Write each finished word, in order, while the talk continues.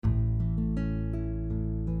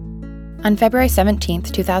On February 17,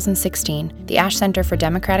 2016, the Ash Center for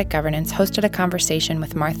Democratic Governance hosted a conversation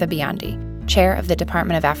with Martha Biondi, chair of the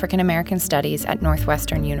Department of African American Studies at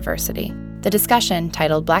Northwestern University. The discussion,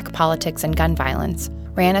 titled Black Politics and Gun Violence,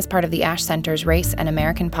 ran as part of the Ash Center's Race and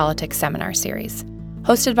American Politics seminar series.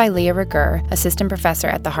 Hosted by Leah Wright Rigueur, assistant professor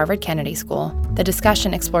at the Harvard Kennedy School, the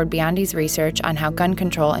discussion explored Biondi's research on how gun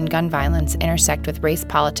control and gun violence intersect with race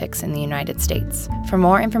politics in the United States. For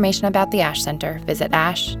more information about the Ash Center, visit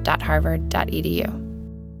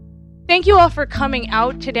ash.harvard.edu. Thank you all for coming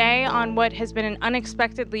out today on what has been an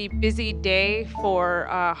unexpectedly busy day for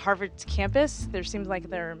Harvard's campus. There seems like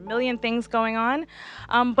there are a million things going on,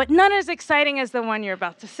 but none as exciting as the one you're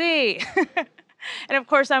about to see. And of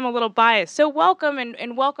course, I'm a little biased. So welcome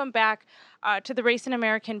and welcome back to the Race and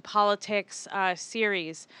American Politics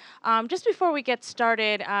series. Just before we get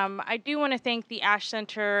started, I do want to thank the Ash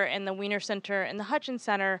Center and the Wiener Center and the Hutchins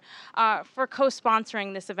Center for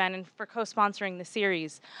co-sponsoring this event and for co-sponsoring the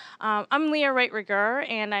series. I'm Leah Wright Rigueur,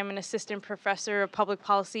 and I'm an assistant professor of public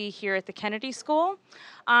policy here at the Kennedy School.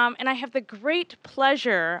 And I have the great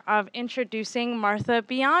pleasure of introducing Martha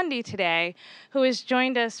Biondi today, who has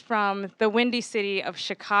joined us from the windy city of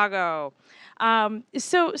Chicago.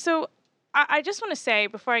 So I just want to say,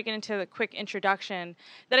 before I get into the quick introduction,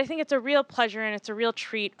 that I think it's a real pleasure and it's a real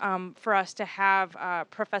treat for us to have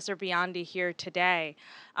Professor Biondi here today.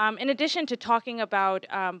 In addition to talking about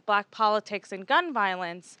Black politics and gun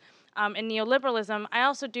violence, and neoliberalism, I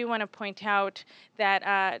also do want to point out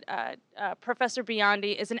that Professor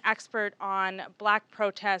Biondi is an expert on Black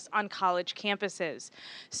protests on college campuses.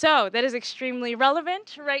 So that is extremely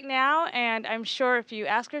relevant right now, and I'm sure if you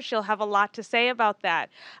ask her, she'll have a lot to say about that.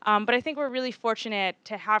 But I think we're really fortunate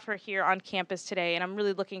to have her here on campus today, and I'm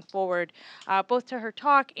really looking forward both to her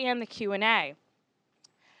talk and the Q&A.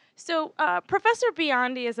 So Professor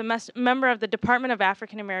Biondi is a member of the Department of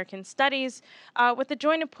African American Studies with a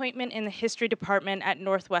joint appointment in the History Department at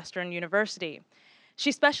Northwestern University.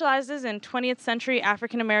 She specializes in 20th century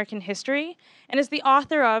African American history and is the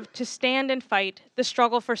author of To Stand and Fight, The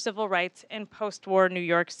Struggle for Civil Rights in Post-War New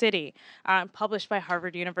York City, published by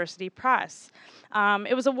Harvard University Press.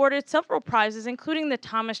 It was awarded several prizes, including the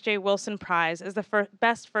Thomas J. Wilson Prize as the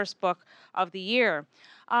best first book of the year.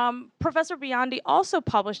 Professor Biondi also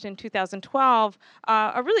published in 2012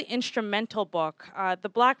 a really instrumental book, The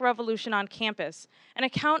Black Revolution on Campus, an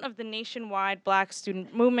account of the nationwide Black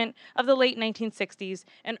student movement of the late 1960s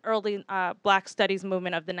and early Black studies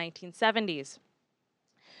movement of the 1970s.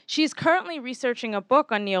 She's currently researching a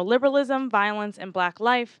book on neoliberalism, violence, and Black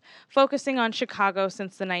life, focusing on Chicago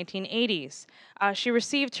since the 1980s. She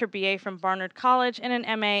received her BA from Barnard College and an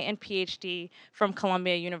MA and PhD from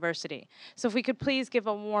Columbia University. So if we could please give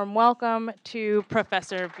a warm welcome to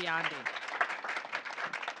Professor Biondi.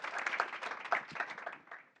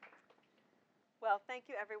 Well, thank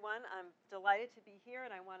you, everyone. I'm delighted to be here,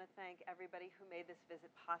 and I want to thank everybody who made this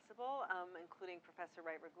visit possible, including Professor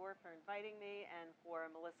Wright Rigueur for inviting me, and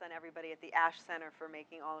for Melissa and everybody at the Ash Center for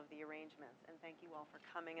making all of the arrangements. And thank you all for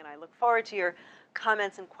coming, and I look forward to your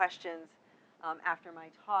comments and questions after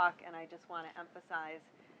my talk. And I just want to emphasize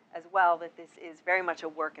as well that this is very much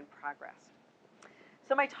a work in progress.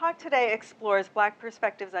 So my talk today explores Black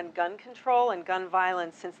perspectives on gun control and gun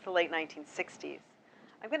violence since the late 1960s.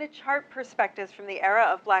 I'm going to chart perspectives from the era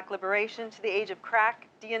of Black liberation to the age of crack,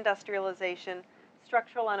 deindustrialization,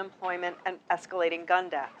 structural unemployment, and escalating gun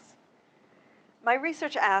deaths. My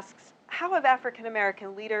research asks, how have African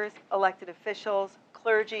American leaders, elected officials,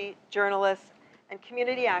 clergy, journalists, and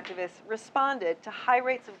community activists responded to high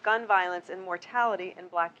rates of gun violence and mortality in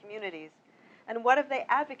Black communities? And what have they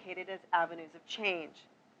advocated as avenues of change?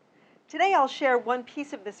 Today I'll share one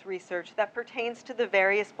piece of this research that pertains to the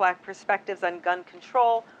various Black perspectives on gun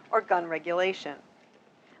control or gun regulation.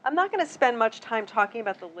 I'm not going to spend much time talking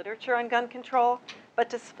about the literature on gun control, but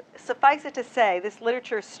to suffice it to say, this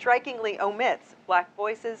literature strikingly omits Black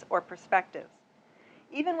voices or perspectives.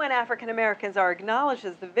 Even when African Americans are acknowledged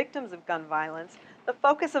as the victims of gun violence, the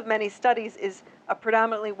focus of many studies is a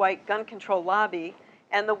predominantly white gun control lobby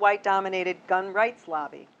and the white-dominated gun rights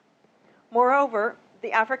lobby. Moreover,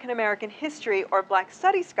 the African American history or Black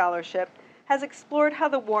studies scholarship has explored how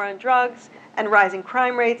the war on drugs and rising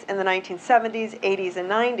crime rates in the 1970s, 80s, and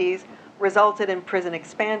 90s resulted in prison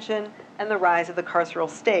expansion and the rise of the carceral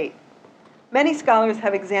state. Many scholars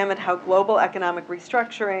have examined how global economic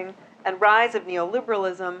restructuring and rise of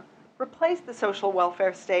neoliberalism replaced the social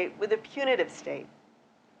welfare state with a punitive state.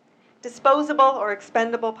 Disposable or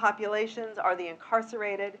expendable populations are the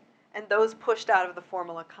incarcerated and those pushed out of the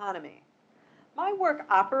formal economy. My work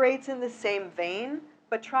operates in the same vein,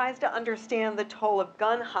 but tries to understand the toll of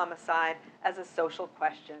gun homicide as a social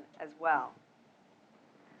question as well.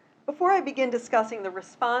 Before I begin discussing the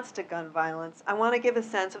response to gun violence, I want to give a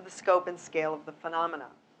sense of the scope and scale of the phenomena.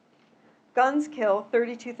 Guns kill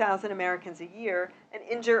 32,000 Americans a year and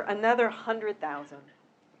injure another 100,000.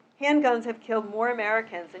 Handguns have killed more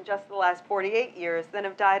Americans in just the last 48 years than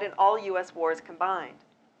have died in all US wars combined.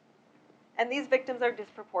 And these victims are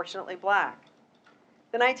disproportionately black.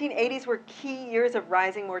 The 1980s were key years of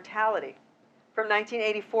rising mortality. From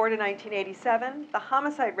 1984 to 1987, the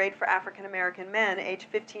homicide rate for African American men aged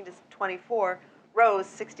 15 to 24 rose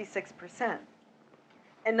 66%.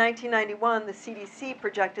 In 1991, the CDC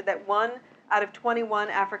projected that 1 out of 21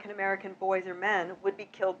 African American boys or men would be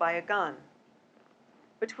killed by a gun.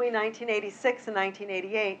 Between 1986 and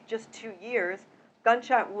 1988, just 2 years,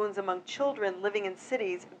 gunshot wounds among children living in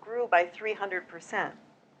cities grew by 300%.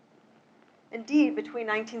 Indeed, between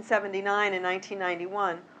 1979 and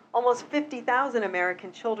 1991, almost 50,000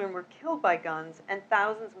 American children were killed by guns and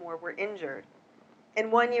thousands more were injured.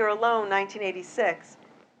 In 1 year alone, 1986,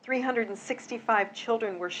 365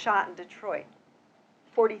 children were shot in Detroit,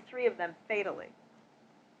 43 of them fatally.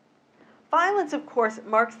 Violence, of course,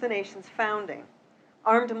 marks the nation's founding.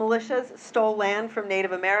 Armed militias stole land from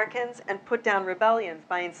Native Americans and put down rebellions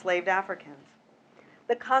by enslaved Africans.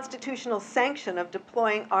 The constitutional sanction of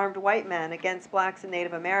deploying armed white men against blacks and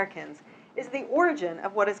Native Americans is the origin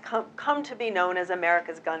of what has come to be known as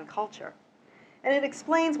America's gun culture. And it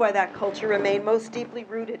explains why that culture remained most deeply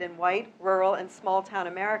rooted in white, rural, and small-town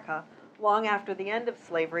America long after the end of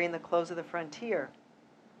slavery and the close of the frontier.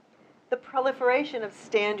 The proliferation of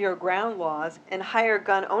stand-your-ground laws and higher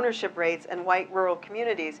gun ownership rates in white rural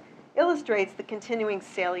communities illustrates the continuing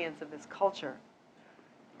salience of this culture.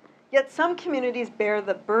 Yet some communities bear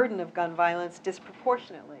the burden of gun violence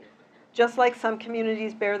disproportionately, just like some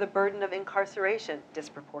communities bear the burden of incarceration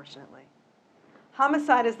disproportionately.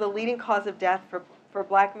 Homicide is the leading cause of death for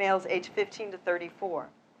black males aged 15 to 34.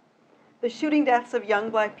 The shooting deaths of young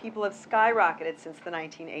black people have skyrocketed since the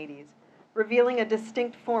 1980s, revealing a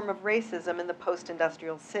distinct form of racism in the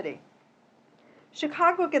post-industrial city.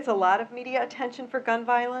 Chicago gets a lot of media attention for gun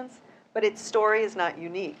violence, but its story is not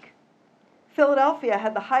unique. Philadelphia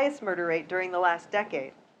had the highest murder rate during the last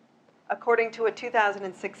decade. According to a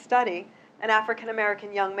 2006 study, an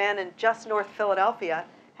African-American young man in just North Philadelphia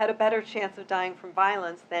had a better chance of dying from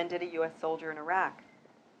violence than did a US soldier in Iraq.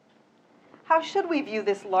 How should we view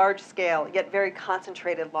this large-scale, yet very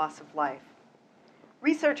concentrated loss of life?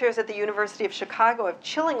 Researchers at the University of Chicago have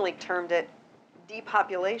chillingly termed it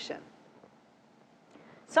depopulation.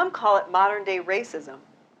 Some call it modern-day racism.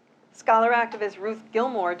 Scholar activist Ruth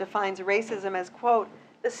Gilmore defines racism as, quote,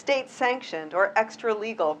 the state-sanctioned or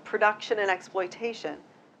extra-legal production and exploitation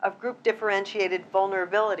of group-differentiated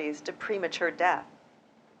vulnerabilities to premature death.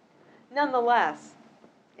 Nonetheless,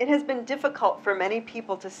 it has been difficult for many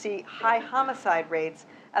people to see high homicide rates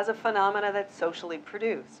as a phenomena that's socially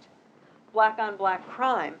produced. Black-on-black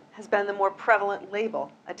crime has been the more prevalent label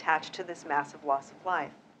attached to this massive loss of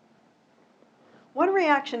life. One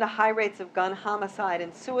reaction to high rates of gun homicide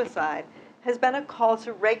and suicide has been a call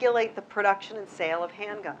to regulate the production and sale of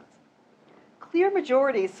handguns. Clear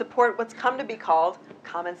majorities support what's come to be called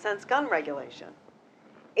common sense gun regulation.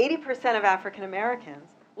 80% of African Americans,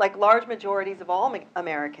 like large majorities of all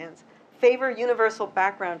Americans, favor universal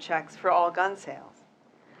background checks for all gun sales.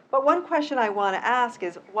 But one question I want to ask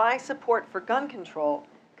is why support for gun control,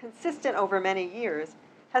 consistent over many years,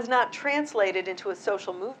 has not translated into a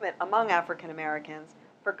social movement among African Americans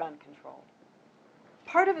for gun control.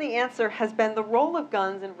 Part of the answer has been the role of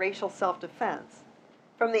guns in racial self-defense,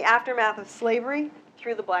 from the aftermath of slavery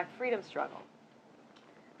through the Black freedom struggle.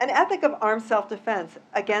 An ethic of armed self-defense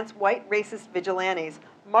against white racist vigilantes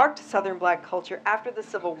marked Southern black culture after the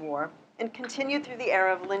Civil War and continued through the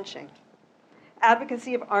era of lynching.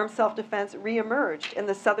 Advocacy of armed self-defense reemerged in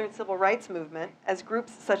the Southern Civil Rights Movement as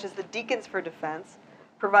groups such as the Deacons for Defense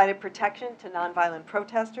provided protection to nonviolent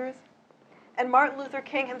protesters, and Martin Luther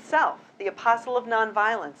King himself, the apostle of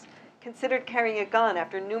nonviolence, considered carrying a gun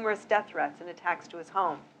after numerous death threats and attacks to his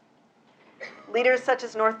home. Leaders such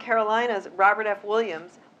as North Carolina's Robert F.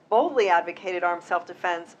 Williams boldly advocated armed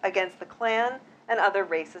self-defense against the Klan and other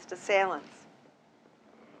racist assailants.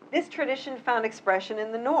 This tradition found expression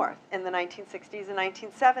in the North in the 1960s and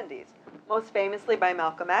 1970s, most famously by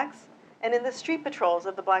Malcolm X and in the street patrols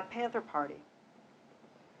of the Black Panther Party.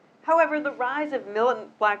 However, the rise of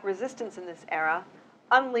militant black resistance in this era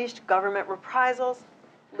unleashed government reprisals,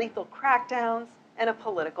 lethal crackdowns, and a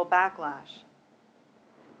political backlash.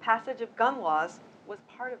 Passage of gun laws was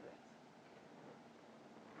part of this.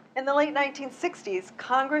 In the late 1960s,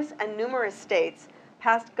 Congress and numerous states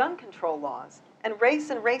passed gun control laws, and race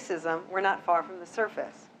and racism were not far from the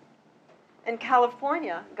surface. In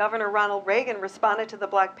California, Governor Ronald Reagan responded to the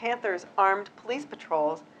Black Panthers' armed police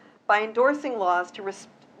patrols by endorsing laws to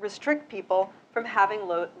restrict people from having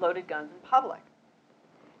loaded guns in public.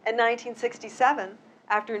 In 1967,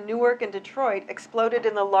 after Newark and Detroit exploded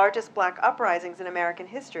in the largest black uprisings in American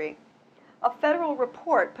history, a federal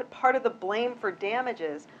report put part of the blame for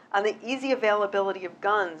damages on the easy availability of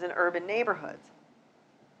guns in urban neighborhoods.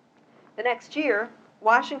 The next year,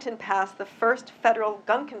 Washington passed the first federal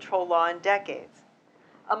gun control law in decades.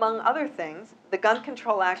 Among other things, the Gun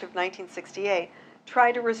Control Act of 1968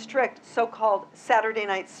 tried to restrict so-called Saturday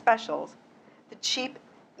night specials, the cheap,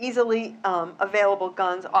 easily available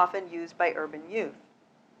guns often used by urban youth.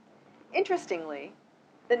 Interestingly,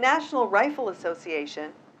 the National Rifle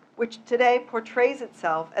Association, which today portrays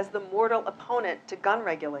itself as the mortal opponent to gun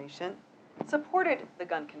regulation, supported the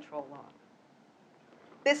gun control law.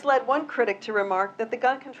 This led one critic to remark that the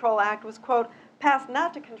Gun Control Act was, quote, passed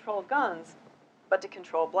not to control guns, but to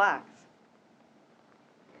control blacks.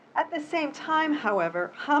 At the same time,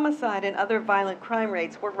 however, homicide and other violent crime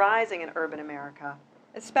rates were rising in urban America,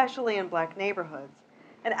 especially in black neighborhoods,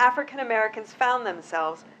 and African Americans found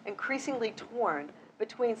themselves increasingly torn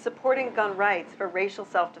between supporting gun rights for racial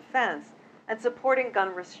self-defense and supporting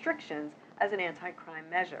gun restrictions as an anti-crime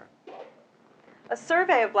measure. A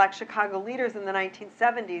survey of black Chicago leaders in the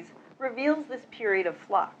 1970s reveals this period of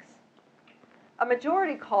flux. A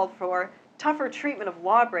majority called for tougher treatment of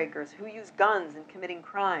lawbreakers who use guns in committing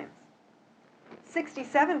crimes.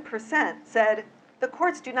 67% said the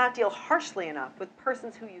courts do not deal harshly enough with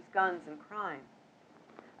persons who use guns in crime.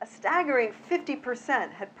 A staggering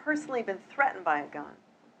 50% had personally been threatened by a gun.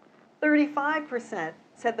 35%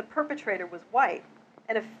 said the perpetrator was white,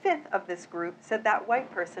 and a fifth of this group said that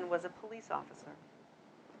white person was a police officer.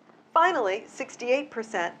 Finally,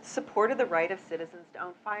 68% supported the right of citizens to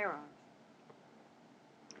own firearms.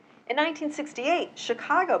 In 1968,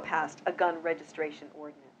 Chicago passed a gun registration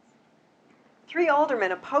ordinance. 3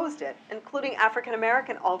 aldermen opposed it, including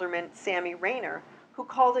African-American alderman Sammy Rayner, who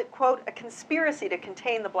called it, quote, a conspiracy to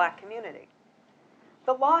contain the black community.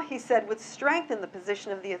 The law, he said, would strengthen the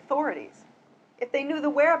position of the authorities if they knew the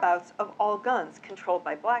whereabouts of all guns controlled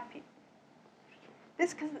by black people.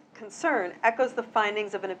 This concern echoes the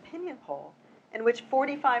findings of an opinion poll in which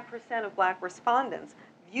 45% of black respondents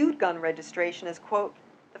viewed gun registration as, quote,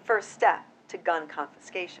 the first step to gun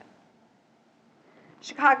confiscation.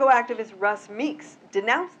 Chicago activist Russ Meeks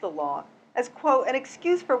denounced the law as, quote, an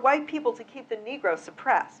excuse for white people to keep the Negro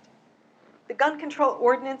suppressed. The gun control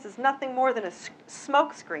ordinance is nothing more than a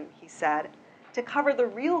smokescreen, he said, to cover the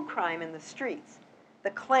real crime in the streets, the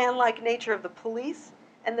Klan-like nature of the police,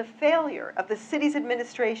 and the failure of the city's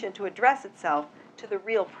administration to address itself to the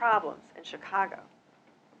real problems in Chicago.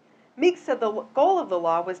 Meeks said the goal of the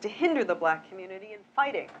law was to hinder the black community in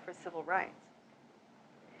fighting for civil rights.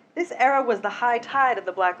 This era was the high tide of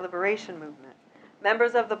the black liberation movement.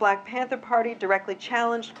 Members of the Black Panther Party directly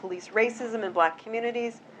challenged police racism in black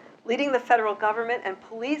communities, leading the federal government and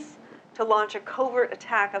police to launch a covert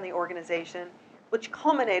attack on the organization, which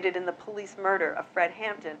culminated in the police murder of Fred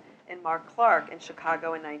Hampton and Mark Clark in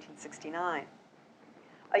Chicago in 1969.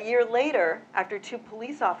 A year later, after 2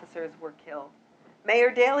 police officers were killed,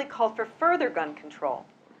 Mayor Daley called for further gun control,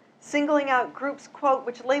 singling out groups, quote,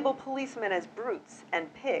 which label policemen as brutes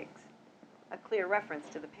and pigs, a clear reference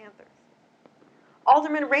to the Panthers.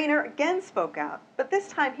 Alderman Rayner again spoke out, but this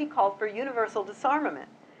time he called for universal disarmament,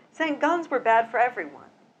 saying guns were bad for everyone,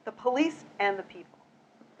 the police and the people.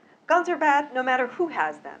 Guns are bad no matter who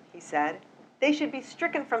has them, he said. They should be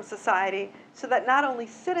stricken from society so that not only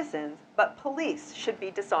citizens, but police should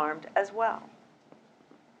be disarmed as well.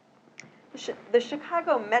 The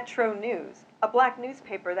Chicago Metro News, a black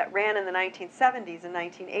newspaper that ran in the 1970s and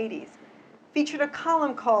 1980s, featured a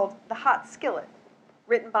column called The Hot Skillet,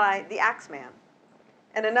 written by the Axeman,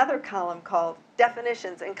 and another column called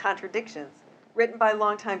Definitions and Contradictions, written by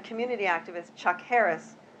longtime community activist Chuck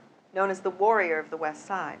Harris, known as the Warrior of the West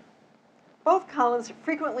Side. Both columns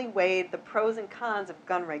frequently weighed the pros and cons of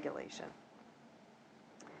gun regulation.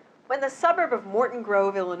 When the suburb of Morton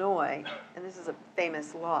Grove, Illinois, and this is a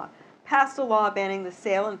famous law, passed a law banning the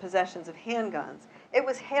sale and possessions of handguns, it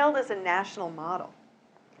was hailed as a national model.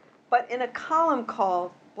 But in a column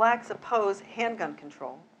called Blacks Oppose Handgun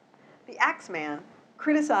Control, the Axeman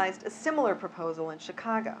criticized a similar proposal in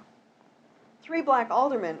Chicago. 3 black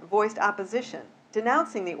aldermen voiced opposition,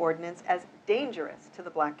 denouncing the ordinance as dangerous to the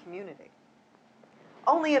black community.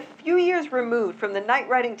 Only a few years removed from the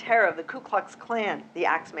night-riding terror of the Ku Klux Klan, the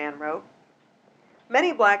Axeman wrote,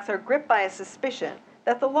 many blacks are gripped by a suspicion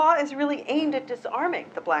that the law is really aimed at disarming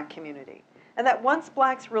the black community, and that once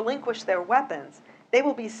blacks relinquish their weapons, they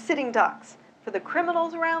will be sitting ducks for the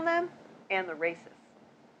criminals around them and the racists.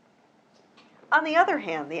 On the other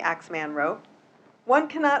hand, the Axeman wrote, one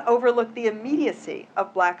cannot overlook the immediacy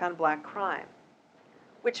of black-on-black crime,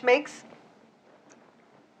 which makes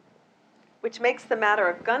the matter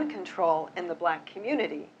of gun control in the black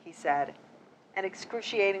community, he said, an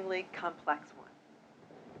excruciatingly complex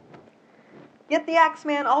one. Yet the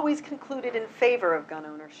Axeman always concluded in favor of gun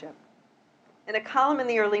ownership. In a column in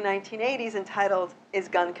the early 1980s entitled, Is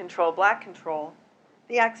Gun Control Black Control?,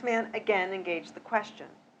 the Axeman again engaged the question.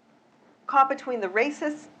 Caught between the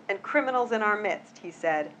racists and criminals in our midst, he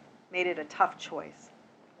said, made it a tough choice.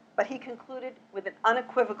 But he concluded with an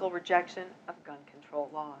unequivocal rejection of gun control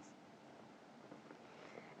laws.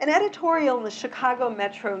 An editorial in the Chicago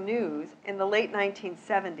Metro News in the late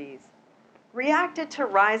 1970s reacted to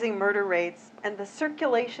rising murder rates and the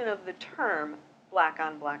circulation of the term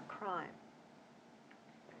black-on-black crime.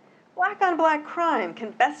 Black-on-black crime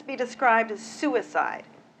can best be described as suicide,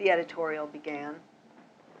 the editorial began.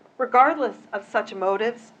 Regardless of such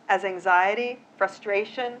motives as anxiety,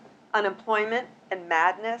 frustration, unemployment, and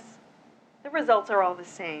madness, the results are all the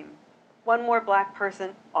same. One more black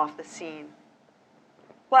person off the scene.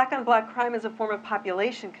 Black-on-black crime is a form of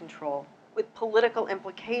population control with political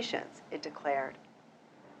implications, it declared.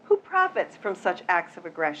 Who profits from such acts of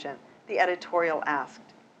aggression? The editorial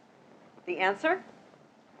asked. The answer?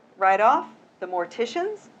 Right off, the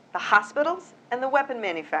morticians, the hospitals, and the weapon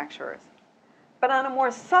manufacturers. But on a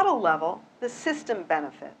more subtle level, the system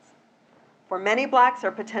benefits. For many blacks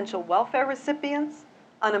are potential welfare recipients,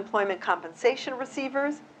 unemployment compensation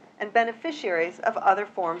receivers, and beneficiaries of other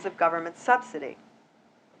forms of government subsidy.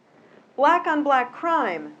 Black-on-black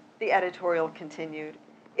crime, the editorial continued,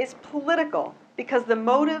 is political because the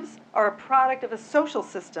motives are a product of a social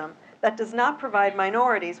system that does not provide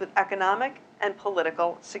minorities with economic and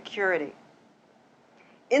political security.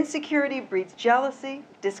 Insecurity breeds jealousy,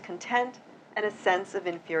 discontent, and a sense of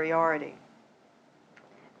inferiority.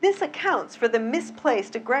 This accounts for the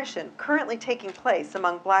misplaced aggression currently taking place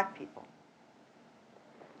among black people.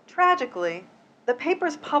 Tragically, the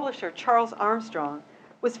paper's publisher, Charles Armstrong,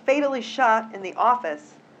 was fatally shot in the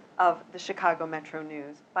office of the Chicago Metro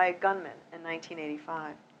News by a gunman in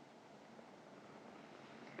 1985.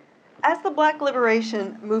 As the black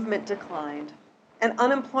liberation movement declined, and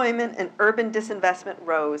unemployment and urban disinvestment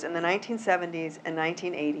rose in the 1970s and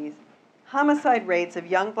 1980s, homicide rates of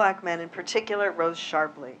young black men in particular rose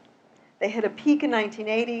sharply. They hit a peak in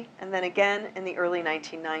 1980 and then again in the early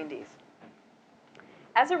 1990s.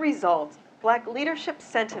 As a result, black leadership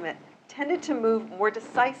sentiment tended to move more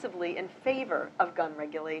decisively in favor of gun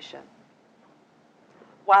regulation,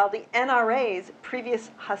 while the NRA's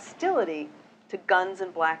previous hostility to guns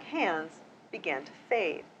in black hands began to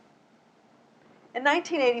fade. In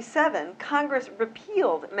 1987, Congress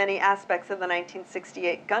repealed many aspects of the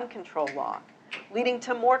 1968 gun control law, leading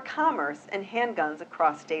to more commerce in handguns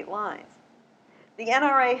across state lines. The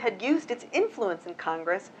NRA had used its influence in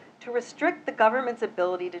Congress to restrict the government's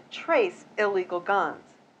ability to trace illegal guns.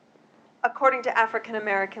 According to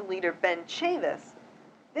African-American leader Ben Chavis,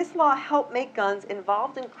 this law helped make guns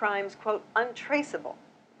involved in crimes, quote, untraceable.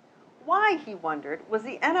 Why, he wondered, was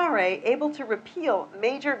the NRA able to repeal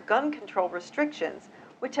major gun control restrictions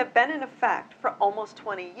which have been in effect for almost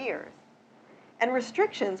 20 years, and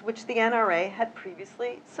restrictions which the NRA had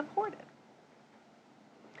previously supported?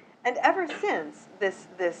 And ever since this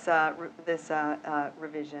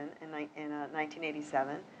revision in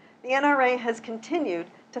 1987, the NRA has continued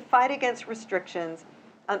to fight against restrictions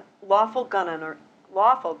on lawful gun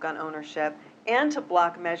ownership and to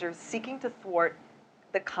block measures seeking to thwart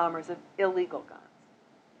the commerce of illegal guns.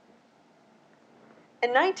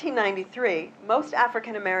 In 1993, most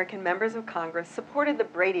African American members of Congress supported the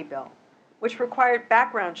Brady Bill, which required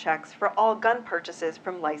background checks for all gun purchases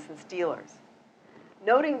from licensed dealers.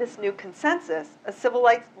 Noting this new consensus, a civil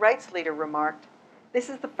rights leader remarked, "This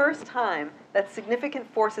is the first time that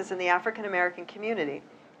significant forces in the African American community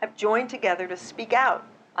have joined together to speak out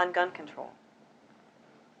on gun control."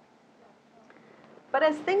 But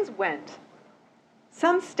as things went,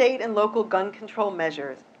 some state and local gun control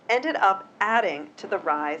measures ended up adding to the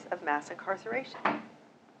rise of mass incarceration.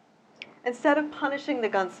 Instead of punishing the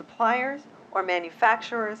gun suppliers or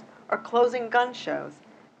manufacturers or closing gun shows,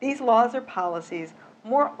 these laws or policies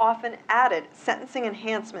more often added sentencing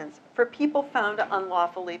enhancements for people found to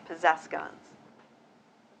unlawfully possess guns.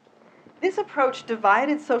 This approach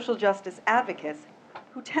divided social justice advocates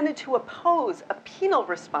who tended to oppose a penal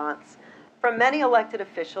response from many elected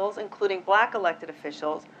officials, including black elected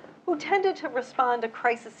officials, who tended to respond to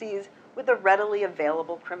crises with a readily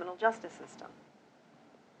available criminal justice system.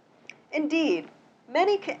 Indeed,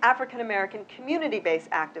 many African American community-based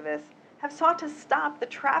activists have sought to stop the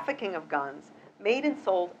trafficking of guns made and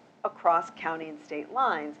sold across county and state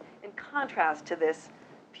lines, in contrast to this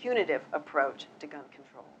punitive approach to gun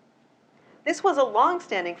control. This was a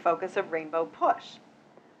long-standing focus of Rainbow Push.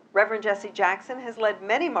 Reverend Jesse Jackson has led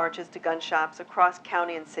many marches to gun shops across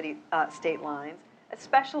county and state lines,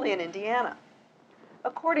 especially in Indiana.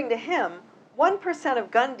 According to him, 1%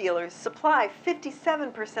 of gun dealers supply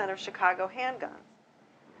 57% of Chicago handguns.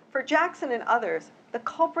 For Jackson and others, the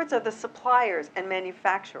culprits are the suppliers and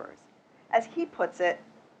manufacturers. As he puts it,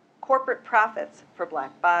 corporate profits for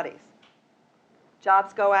black bodies.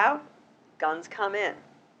 Jobs go out, guns come in,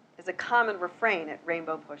 is a common refrain at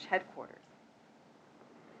Rainbow Push headquarters.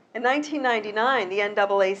 In 1999, the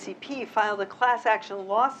NAACP filed a class action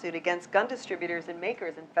lawsuit against gun distributors and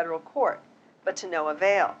makers in federal court, but to no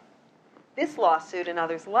avail. This lawsuit, and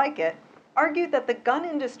others like it, argued that the gun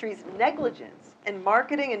industry's negligence in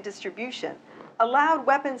marketing and distribution allowed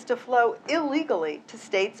weapons to flow illegally to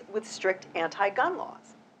states with strict anti-gun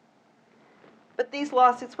laws. But these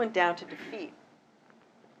lawsuits went down to defeat.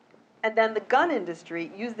 And then the gun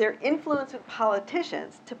industry used their influence with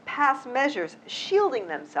politicians to pass measures shielding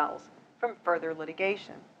themselves from further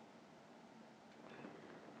litigation.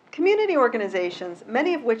 Community organizations,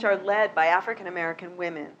 many of which are led by African American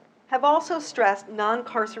women, have also stressed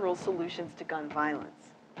non-carceral solutions to gun violence.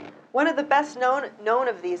 One of the best known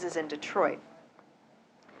of these is in Detroit.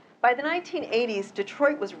 By the 1980s,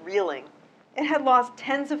 Detroit was reeling. It had lost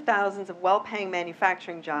tens of thousands of well-paying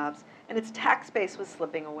manufacturing jobs, and its tax base was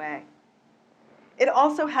slipping away. It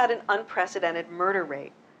also had an unprecedented murder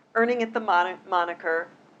rate, earning it the moniker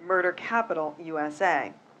Murder Capital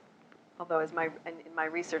USA. Although in my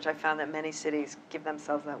research, I found that many cities give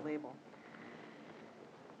themselves that label.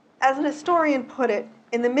 As an historian put it,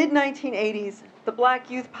 in the mid-1980s, the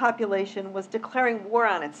black youth population was declaring war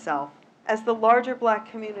on itself as the larger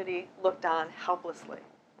black community looked on helplessly.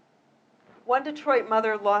 One Detroit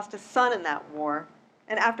mother lost a son in that war,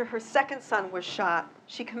 and after her second son was shot,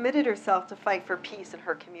 she committed herself to fight for peace in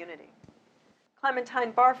her community.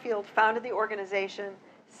 Clementine Barfield founded the organization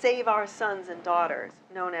Save Our Sons and Daughters,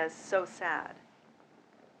 known as So Sad,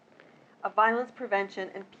 a violence prevention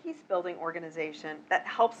and peace-building organization that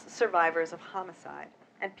helps survivors of homicide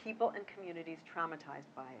and people and communities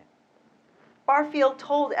traumatized by it. Barfield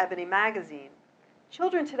told Ebony magazine,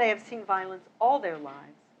 "Children today have seen violence all their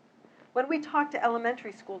lives. When we talked to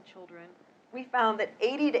elementary school children, we found that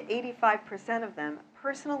 80 to 85% of them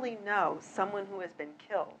personally know someone who has been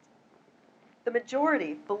killed. The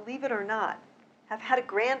majority, believe it or not, have had a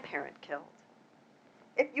grandparent killed.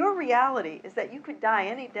 If your reality is that you could die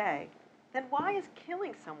any day, then why is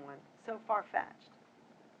killing someone so far-fetched?"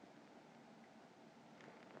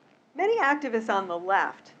 Many activists on the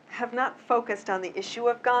left have not focused on the issue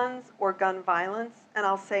of guns or gun violence, and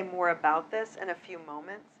I'll say more about this in a few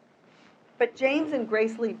moments. But James and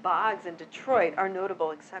Grace Lee Boggs in Detroit are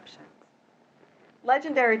notable exceptions.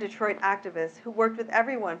 Legendary Detroit activists who worked with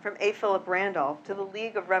everyone from A. Philip Randolph to the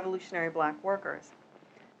League of Revolutionary Black Workers.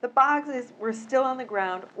 The Boggses were still on the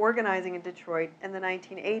ground organizing in Detroit in the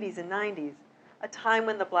 1980s and 90s, a time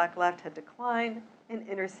when the black left had declined and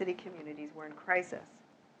inner city communities were in crisis.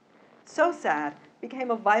 So Sad became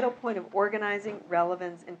a vital point of organizing,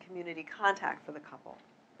 relevance, and community contact for the couple.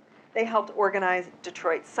 They helped organize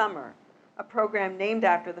Detroit Summer, a program named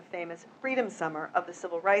after the famous Freedom Summer of the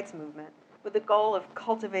Civil Rights Movement, with the goal of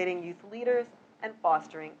cultivating youth leaders and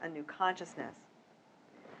fostering a new consciousness.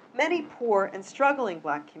 Many poor and struggling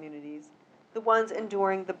black communities, the ones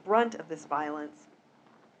enduring the brunt of this violence,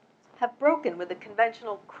 have broken with the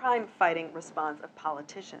conventional crime-fighting response of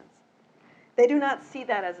politicians. They do not see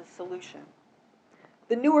that as a solution.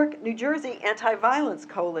 The Newark, New Jersey Anti-Violence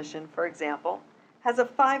Coalition, for example, has a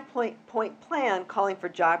 5-point plan calling for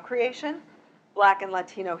job creation, Black and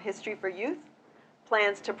Latino history for youth,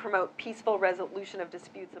 plans to promote peaceful resolution of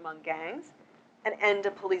disputes among gangs, an end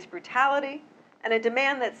to police brutality, and a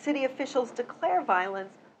demand that city officials declare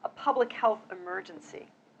violence a public health emergency.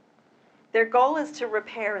 Their goal is to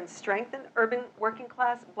repair and strengthen urban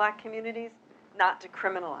working-class black communities, not to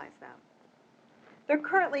criminalize them. There are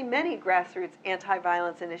currently many grassroots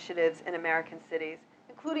anti-violence initiatives in American cities,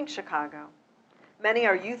 including Chicago. Many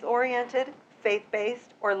are youth-oriented,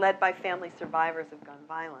 faith-based, or led by family survivors of gun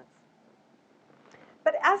violence.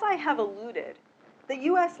 But as I have alluded, the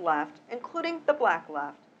U.S. left, including the black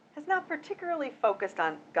left, has not particularly focused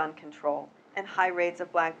on gun control and high rates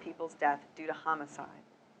of black people's death due to homicide.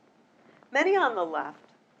 Many on the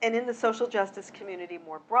left, and in the social justice community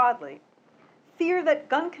more broadly, fear that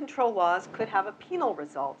gun control laws could have a penal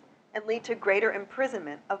result and lead to greater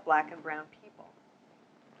imprisonment of black and brown people.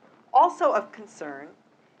 Also of concern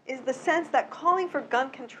is the sense that calling for gun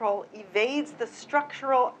control evades the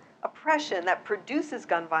structural oppression that produces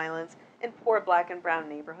gun violence in poor black and brown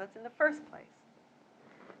neighborhoods in the first place.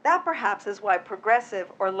 That perhaps is why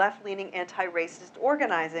progressive or left-leaning anti-racist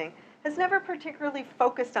organizing has never particularly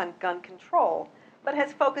focused on gun control, but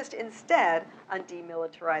has focused instead on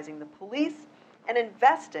demilitarizing the police and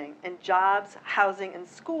investing in jobs, housing, and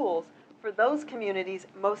schools for those communities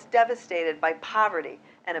most devastated by poverty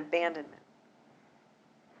and abandonment.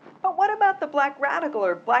 But what about the black radical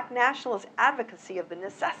or black nationalist advocacy of the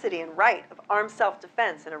necessity and right of armed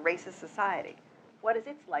self-defense in a racist society? What is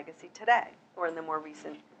its legacy today, or in the more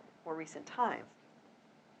recent times?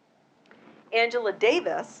 Angela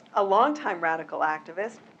Davis, a longtime radical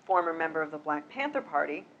activist, former member of the Black Panther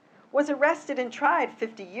Party, was arrested and tried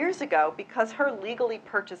 50 years ago because her legally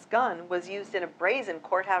purchased gun was used in a brazen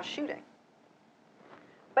courthouse shooting.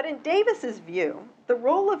 But in Davis's view, the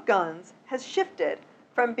role of guns has shifted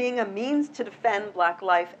from being a means to defend black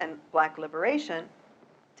life and black liberation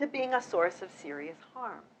to being a source of serious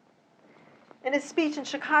harm. In a speech in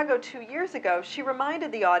Chicago 2 years ago, she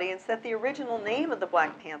reminded the audience that the original name of the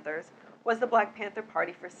Black Panthers was the Black Panther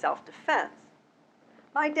Party for Self-Defense.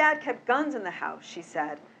 My dad kept guns in the house, she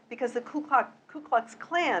said, because the Ku Klux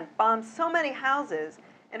Klan bombed so many houses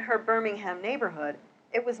in her Birmingham neighborhood,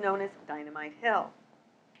 it was known as Dynamite Hill.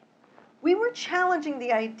 We were challenging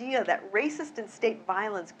the idea that racist and state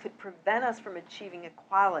violence could prevent us from achieving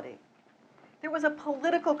equality. There was a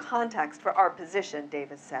political context for our position,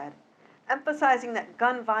 Davis said, emphasizing that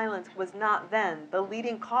gun violence was not then the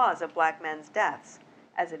leading cause of black men's deaths,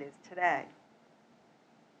 as it is today.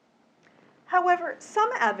 However,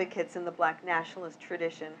 some advocates in the black nationalist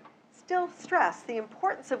tradition still stress the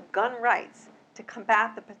importance of gun rights to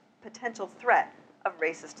combat the potential threat of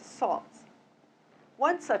racist assaults.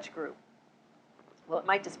 One such group, well, it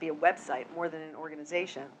might just be a website more than an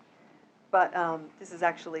organization, but this is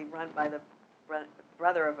actually run by the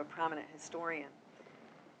brother of a prominent historian.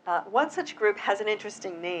 One such group has an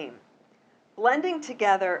interesting name, blending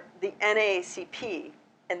together the NAACP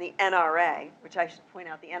and the NRA, which I should point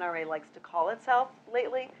out the NRA likes to call itself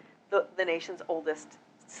lately the nation's oldest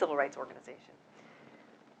civil rights organization.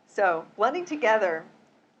 So blending together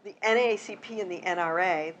the NAACP and the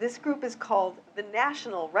NRA, this group is called the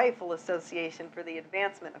National Rifle Association for the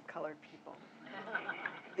Advancement of Colored People.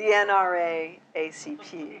 The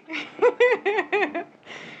NRA-ACP.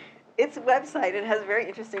 Its website, it has a very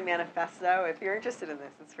interesting manifesto. If you're interested in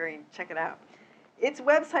this, check it out. Its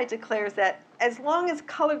website declares that as long as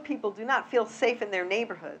colored people do not feel safe in their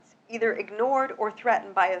neighborhoods, either ignored or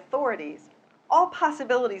threatened by authorities, all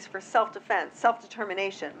possibilities for self-defense,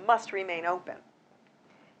 self-determination must remain open.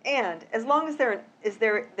 And as long as there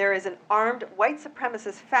is an armed white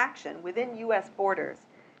supremacist faction within U.S. borders,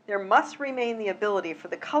 there must remain the ability for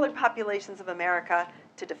the colored populations of America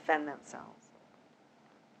to defend themselves.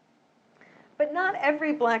 But not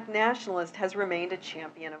every black nationalist has remained a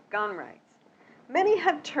champion of gun rights. Many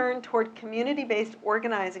have turned toward community-based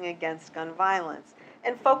organizing against gun violence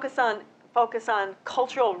and focus on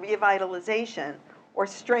cultural revitalization or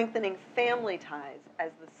strengthening family ties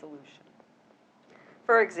as the solution.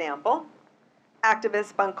 For example,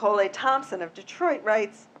 activist Bankole Thompson of Detroit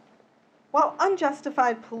writes, "While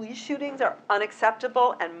unjustified police shootings are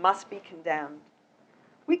unacceptable and must be condemned,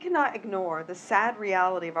 we cannot ignore the sad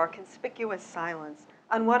reality of our conspicuous silence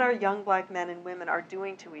on what our young black men and women are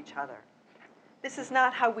doing to each other. This is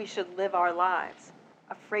not how we should live our lives,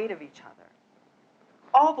 afraid of each other.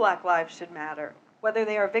 All black lives should matter, whether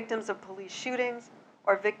they are victims of police shootings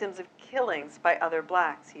or victims of killings by other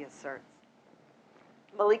blacks," he asserts.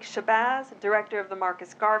 Malik Shabazz, director of the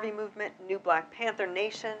Marcus Garvey movement, New Black Panther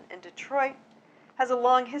Nation in Detroit, has a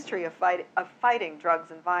long history of fighting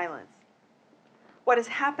drugs and violence. "What is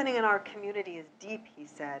happening in our community is deep," he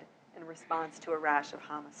said, in response to a rash of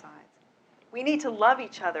homicides. "We need to love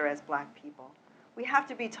each other as black people. We have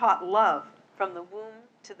to be taught love from the womb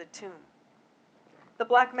to the tomb. The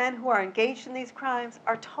black men who are engaged in these crimes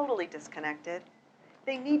are totally disconnected.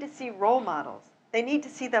 They need to see role models. They need to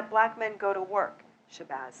see that black men go to work,"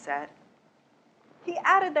 Shabazz said. He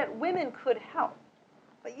added that women could help,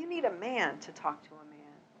 but you need a man to talk to a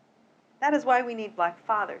man. That is why we need black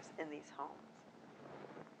fathers in these homes.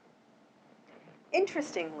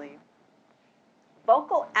 Interestingly,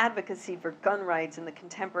 vocal advocacy for gun rights in the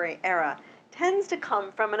contemporary era tends to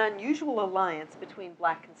come from an unusual alliance between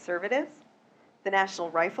black conservatives, the National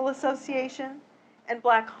Rifle Association, and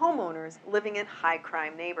Black homeowners living in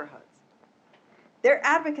high-crime neighborhoods. Their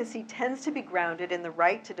advocacy tends to be grounded in the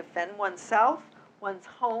right to defend oneself, one's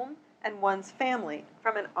home, and one's family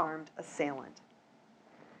from an armed assailant.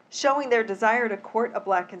 Showing their desire to court a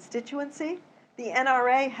Black constituency, the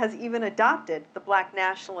NRA has even adopted the Black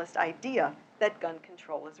nationalist idea that gun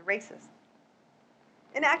control is racist.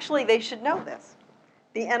 And actually, they should know this.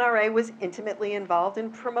 The NRA was intimately involved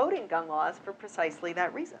in promoting gun laws for precisely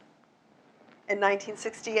that reason. In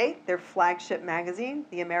 1968, their flagship magazine,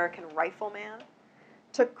 The American Rifleman,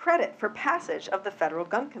 took credit for passage of the federal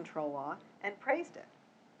gun control law and praised it.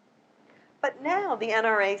 But now the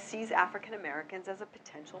NRA sees African Americans as a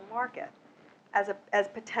potential market, as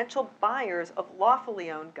potential buyers of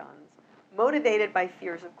lawfully owned guns, motivated by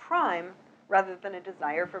fears of crime rather than a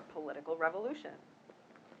desire for political revolution.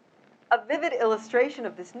 A vivid illustration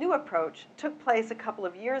of this new approach took place a couple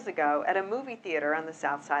of years ago at a movie theater on the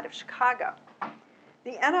south side of Chicago.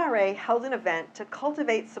 The NRA held an event to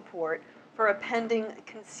cultivate support for a pending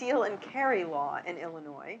conceal and carry law in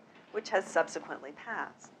Illinois, which has subsequently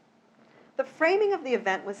passed. The framing of the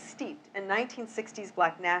event was steeped in 1960s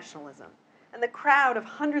Black nationalism, and the crowd of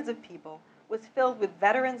hundreds of people was filled with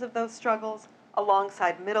veterans of those struggles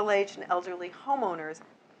alongside middle-aged and elderly homeowners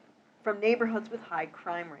from neighborhoods with high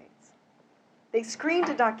crime rates. They screened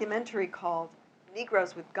a documentary called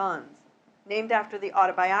Negroes with Guns, named after the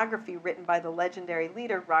autobiography written by the legendary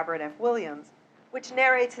leader Robert F. Williams, which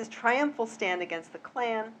narrates his triumphal stand against the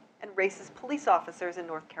Klan and racist police officers in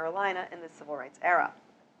North Carolina in the Civil Rights era.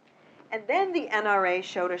 And then the NRA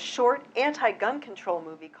showed a short anti-gun control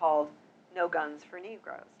movie called No Guns for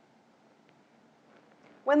Negroes.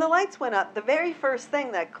 When the lights went up, the very first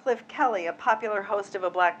thing that Cliff Kelly, a popular host of a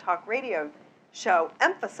Black talk radio show,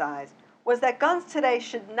 emphasized was that guns today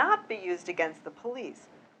should not be used against the police.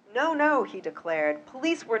 No, no, he declared,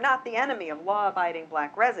 police were not the enemy of law-abiding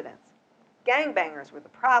Black residents. Gangbangers were the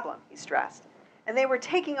problem, he stressed, and they were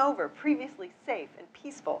taking over previously safe and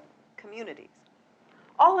peaceful communities.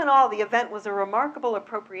 All in all, the event was a remarkable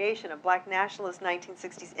appropriation of Black nationalist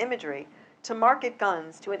 1960s imagery to market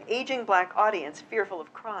guns to an aging Black audience fearful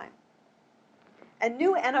of crime. And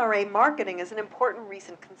new NRA marketing is an important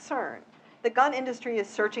recent concern. The gun industry is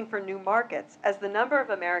searching for new markets as the number of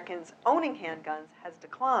Americans owning handguns has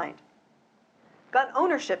declined. Gun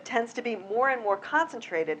ownership tends to be more and more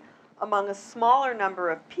concentrated among a smaller number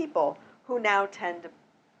of people who now tend to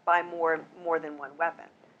buy more than one weapon.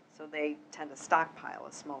 So they tend to stockpile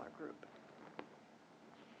a smaller group.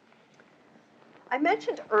 I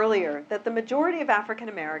mentioned earlier that the majority of African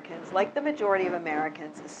Americans, like the majority of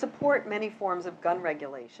Americans, support many forms of gun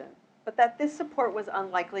regulation, but that this support was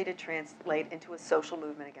unlikely to translate into a social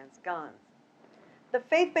movement against guns. The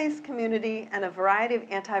faith-based community and a variety of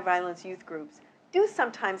anti-violence youth groups do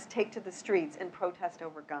sometimes take to the streets and protest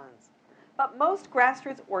over guns, but most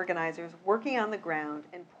grassroots organizers working on the ground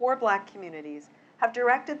in poor Black communities have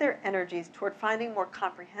directed their energies toward finding more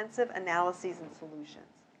comprehensive analyses and solutions.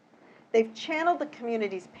 They've channeled the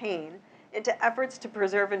community's pain into efforts to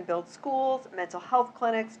preserve and build schools, mental health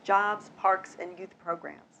clinics, jobs, parks, and youth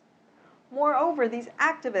programs. Moreover, these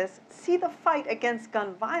activists see the fight against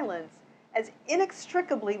gun violence as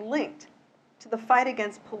inextricably linked to the fight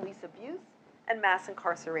against police abuse and mass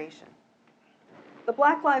incarceration. The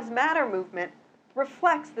Black Lives Matter movement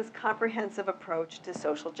reflects this comprehensive approach to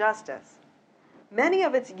social justice. Many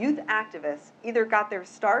of its youth activists either got their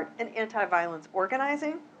start in anti-violence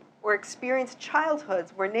organizing or experienced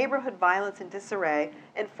childhoods where neighborhood violence and disarray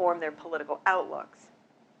informed their political outlooks.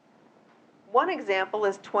 One example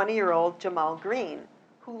is 20-year-old Jamal Green,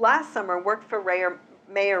 who last summer worked for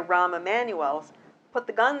Mayor Rahm Emanuel's Put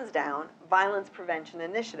the Guns Down Violence Prevention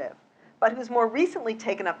Initiative, but who's more recently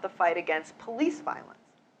taken up the fight against police violence.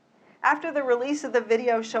 After the release of the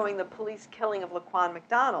video showing the police killing of Laquan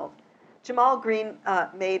McDonald, Jamal Green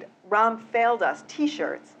made Rahm Failed Us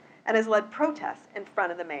t-shirts and has led protests in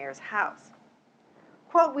front of the mayor's house.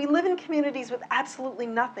 Quote, "We live in communities with absolutely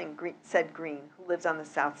nothing," said Green, who lives on the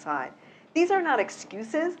South Side. "These are not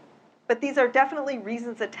excuses, but these are definitely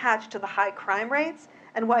reasons attached to the high crime rates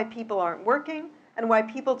and why people aren't working and why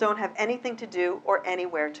people don't have anything to do or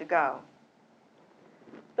anywhere to go."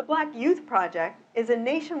 The Black Youth Project is a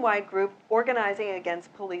nationwide group organizing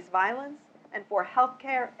against police violence and for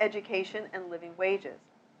healthcare, education, and living wages.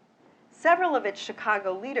 Several of its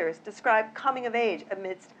Chicago leaders describe coming of age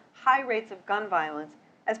amidst high rates of gun violence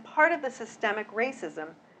as part of the systemic racism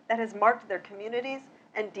that has marked their communities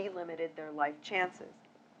and delimited their life chances.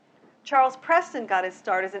 Charles Preston got his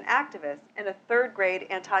start as an activist in a third-grade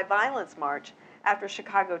anti-violence march after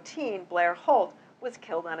Chicago teen Blair Holt was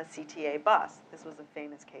killed on a CTA bus. This was a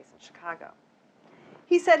famous case in Chicago.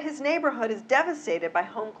 He said his neighborhood is devastated by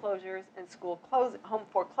home foreclosures and school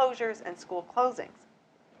closings.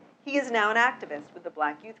 He is now an activist with the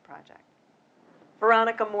Black Youth Project.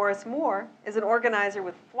 Veronica Morris Moore is an organizer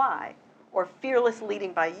with FLY, or Fearless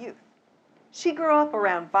Leading by Youth. She grew up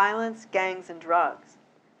around violence, gangs, and drugs.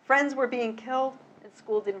 Friends were being killed, and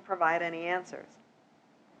school didn't provide any answers.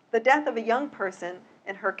 The death of a young person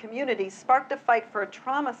in her community sparked a fight for a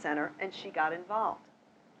trauma center, and she got involved.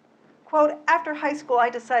 Quote, after high school, I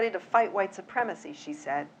decided to fight white supremacy, she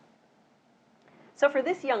said. So for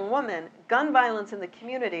this young woman, gun violence in the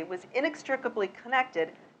community was inextricably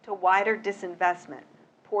connected to wider disinvestment,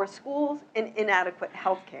 poor schools, and inadequate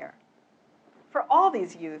health care. For all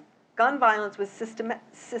these youth, gun violence was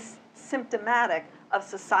symptomatic of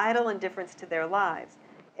societal indifference to their lives.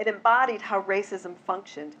 It embodied how racism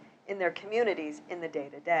functioned in their communities in the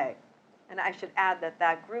day-to-day. And I should add that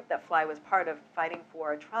that group that FLY was part of, fighting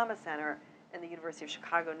for a trauma center in the University of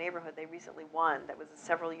Chicago neighborhood, they recently won. That was a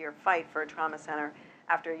several-year fight for a trauma center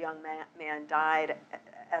after a young man died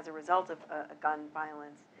as a result of gun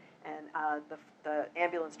violence. And the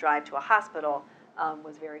ambulance drive to a hospital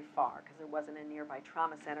was very far because there wasn't a nearby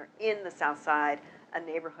trauma center in the South Side, a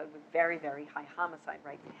neighborhood with very, very high homicide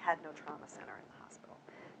rates. They had no trauma center in the hospital.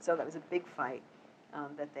 So that was a big fight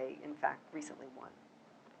that they, in fact, recently won.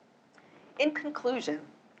 In conclusion,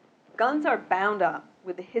 guns are bound up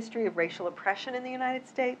with the history of racial oppression in the United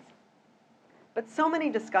States, but so many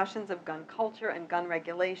discussions of gun culture and gun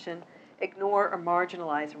regulation ignore or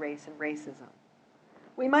marginalize race and racism.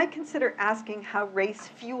 We might consider asking how race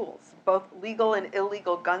fuels both legal and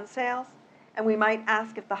illegal gun sales, and we might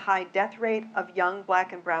ask if the high death rate of young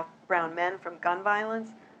Black and brown men from gun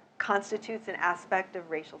violence constitutes an aspect of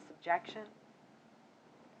racial subjection.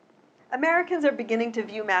 Americans are beginning to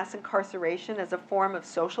view mass incarceration as a form of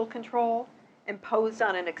social control imposed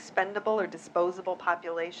on an expendable or disposable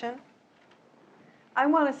population. I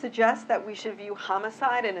want to suggest that we should view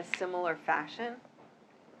homicide in a similar fashion.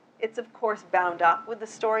 It's, of course, bound up with the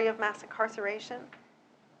story of mass incarceration.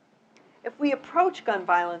 If we approach gun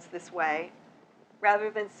violence this way, rather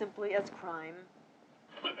than simply as crime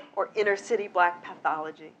or inner-city Black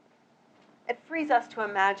pathology, it frees us to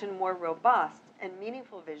imagine more robust and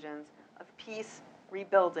meaningful visions of peace,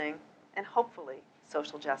 rebuilding, and hopefully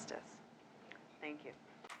social justice. Thank you.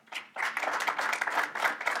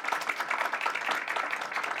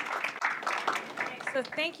 So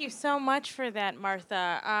thank you so much for that,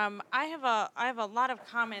 Martha. I have a lot of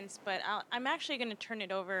comments, but I'm actually going to turn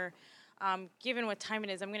it over. Given what time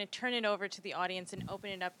it is, I'm going to turn it over to the audience and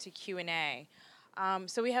open it up to Q&A.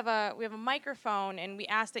 So we have a microphone, and we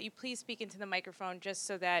ask that you please speak into the microphone just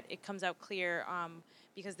so that it comes out clear,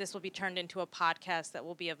 because this will be turned into a podcast that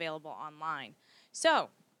will be available online. So,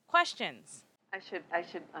 questions? I should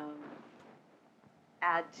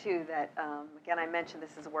add too that again, I mentioned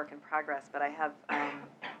this is a work in progress, but I have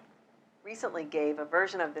recently gave a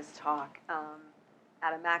version of this talk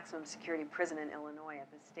at a maximum security prison in Illinois at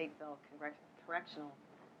the Stateville Correctional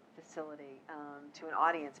Facility to an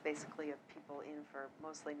audience basically of people in for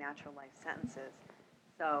mostly natural life sentences.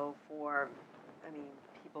 So for,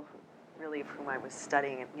 people who really of whom I was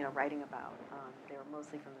studying and writing about, they were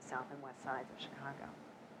mostly from the south and west sides of Chicago.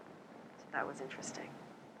 So that was interesting.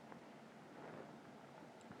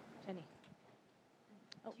 Jenny.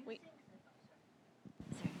 Oh, wait.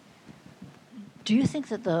 Do you think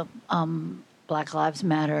that the Black Lives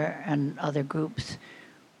Matter and other groups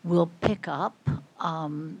will pick up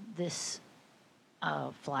this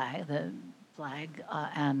flag,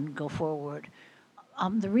 and go forward?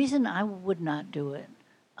 The reason I would not do it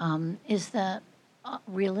is that,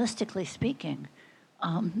 realistically speaking,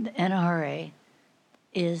 the NRA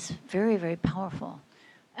is very, very powerful.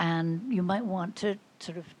 And you might want to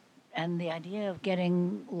and the idea of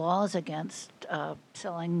getting laws against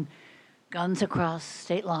selling guns across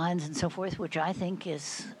state lines and so forth, which I think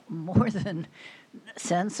is more than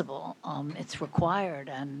sensible. It's required,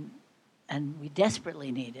 and we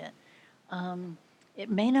desperately need it. It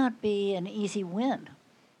may not be an easy win.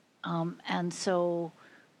 And so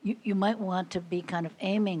you might want to be kind of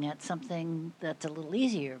aiming at something that's a little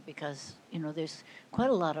easier because, there's quite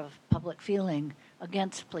a lot of public feeling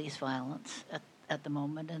against police violence at the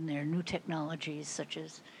moment, and there are new technologies such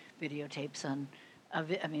as videotapes on,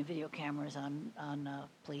 video cameras on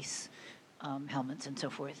police helmets and so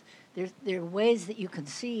forth. There are ways that you can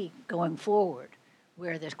see going forward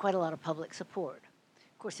where there's quite a lot of public support.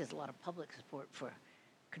 Of course, there's a lot of public support for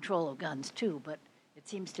control of guns too, but it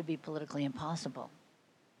seems to be politically impossible.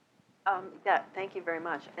 Thank you very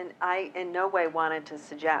much. And I in no way wanted to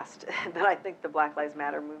suggest that I think the Black Lives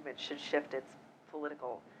Matter movement should shift its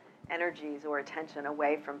political energies or attention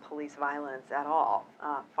away from police violence at all,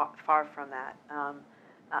 far from that.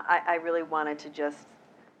 I really wanted to just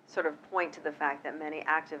sort of point to the fact that many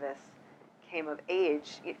activists came of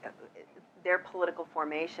age. Their political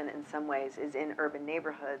formation in some ways is in urban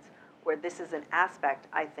neighborhoods, where this is an aspect,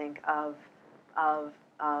 I think, of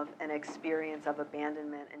an experience of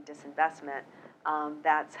abandonment and disinvestment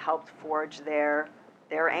that's helped forge their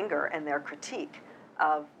anger and their critique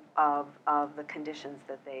of the conditions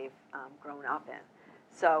that they've grown up in.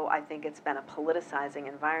 So I think it's been a politicizing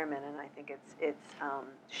environment, and I think it's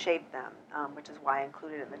shaped them, which is why I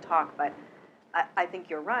included it in the talk. But I think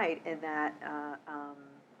you're right in that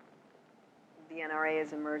the NRA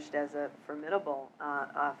has emerged as a formidable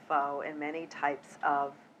foe in many types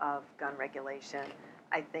of gun regulation.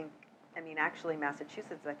 Actually,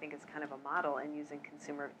 Massachusetts, I think, is kind of a model in using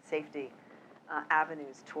consumer safety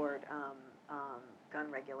avenues toward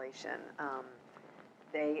gun regulation.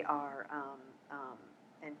 They are,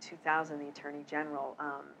 in 2000, the Attorney General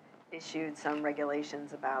issued some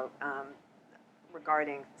regulations about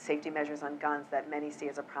regarding safety measures on guns that many see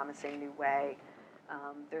as a promising new way.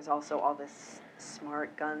 There's also all this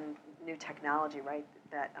smart gun, new technology, right,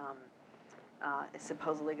 that is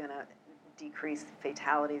supposedly going to decrease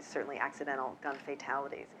fatalities, certainly accidental gun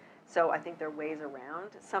fatalities. So I think there are ways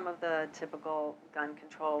around some of the typical gun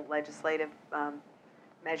control legislative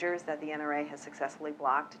measures that the NRA has successfully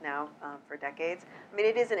blocked now for decades. I mean,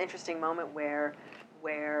 it is an interesting moment where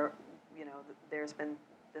there's been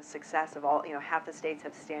the success of all, half the states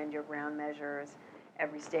have stand your ground measures.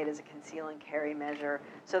 Every state has a conceal and carry measure.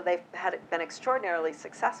 So they've been extraordinarily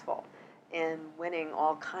successful in winning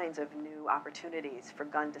all kinds of new opportunities for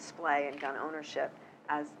gun display and gun ownership,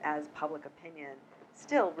 as public opinion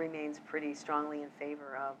still remains pretty strongly in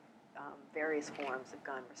favor of various forms of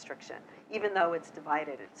gun restriction, even though it's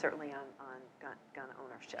divided, it's certainly on gun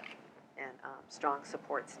ownership, and strong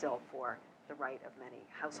support still for the right of many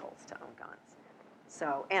households to own guns.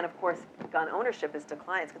 So, and of course, gun ownership has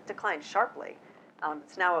declined. It's declined sharply.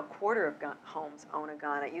 It's now a quarter of homes own a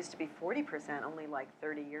gun. It used to be 40% only like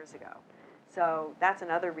 30 years ago. So that's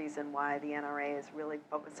another reason why the NRA is really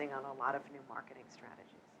focusing on a lot of new marketing strategies.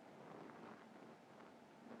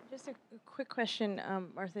 Just a quick question,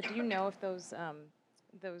 Martha. Do you know if those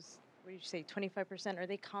what did you say, 25%, are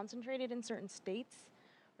they concentrated in certain states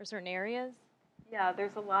or certain areas? Yeah,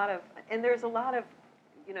 there's a lot of,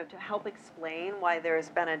 to help explain why there's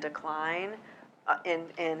been a decline in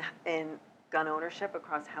gun ownership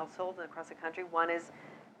across households and across the country. One is,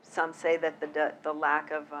 some say that the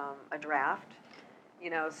lack of a draft.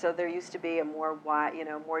 So there used to be a more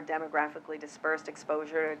demographically dispersed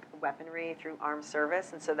exposure to weaponry through armed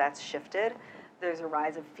service, and so that's shifted. There's a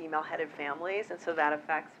rise of female-headed families, and so that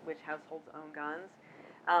affects which households own guns.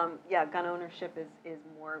 Gun ownership is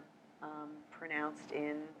more pronounced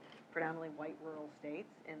in predominantly white rural states,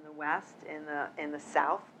 in the West, in the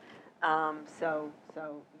South.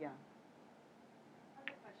 Yeah.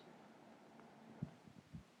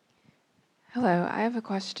 Hello, I have a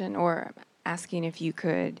question, or asking if you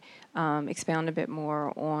could expound a bit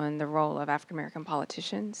more on the role of African American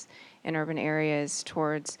politicians in urban areas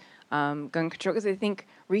towards gun control, because I think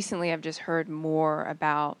recently I've just heard more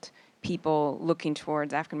about people looking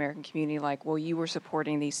towards African American community like, well, you were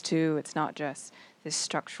supporting these too. It's not just this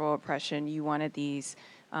structural oppression. You wanted these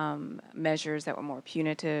measures that were more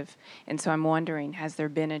punitive. And so I'm wondering, has there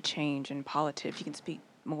been a change in politics? If you can speak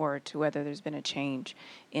more to whether there's been a change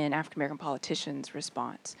in African American politicians'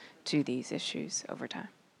 response to these issues over time.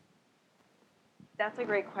 That's a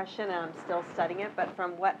great question, and I'm still studying it, but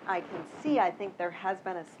from what I can see, I think there has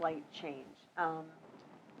been a slight change.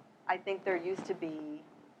 I think there used to be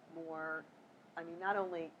more, not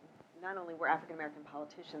only were African American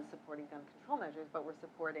politicians supporting gun control measures, but we're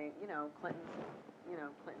supporting, Clinton's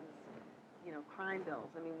crime bills.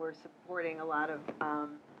 We're supporting a lot of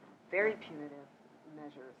very punitive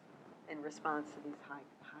measures in response to these high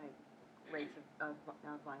rates of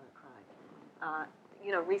violent crime.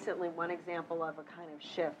 Recently, one example of a kind of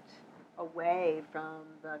shift away from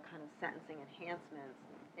the kind of sentencing enhancements.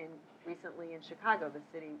 Recently in Chicago, the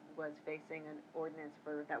city was facing an ordinance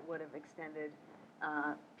that would have extended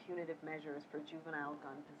punitive measures for juvenile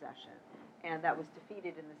gun possession, and that was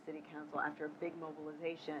defeated in the city council after a big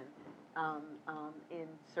mobilization in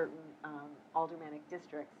certain aldermanic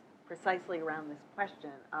districts, precisely around this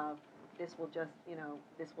question of this will just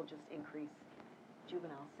increase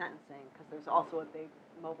juvenile sentencing, because there's also a big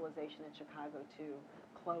mobilization in Chicago to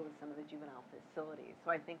close some of the juvenile facilities.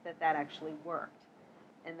 So I think that actually worked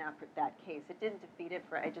in that case. It didn't defeat it,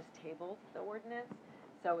 it just tabled the ordinance,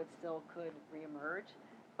 so it still could reemerge.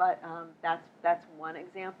 But that's one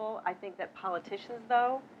example. I think that politicians,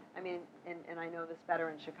 though, I mean, and I know this better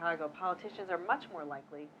in Chicago, politicians are much more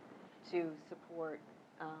likely to support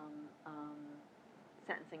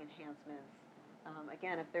sentencing enhancements.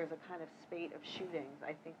 Again, if there's a kind of spate of shootings,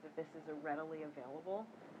 I think that this is a readily available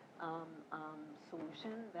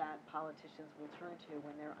solution that politicians will turn to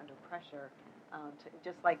when they're under pressure,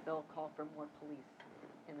 just like they'll call for more police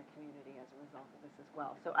in the community as a result of this as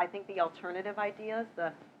well. So I think the alternative ideas,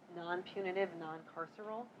 the non-punitive,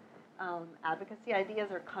 non-carceral advocacy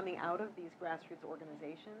ideas are coming out of these grassroots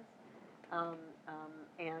organizations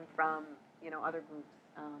and from other groups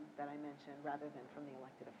that I mentioned rather than from the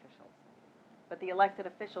elected officials. But the elected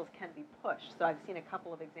officials can be pushed. So I've seen a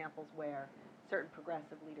couple of examples where certain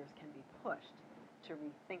progressive leaders can be pushed to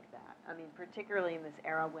rethink that. I mean, particularly in this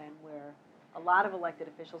era where a lot of elected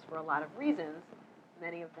officials, for a lot of reasons,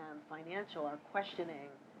 many of them financial, are questioning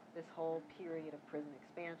this whole period of prison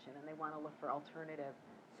expansion, and they want to look for alternative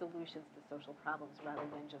solutions to social problems rather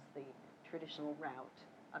than just the traditional route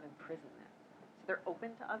of imprisonment. So they're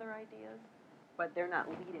open to other ideas, but they're not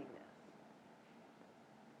leading this.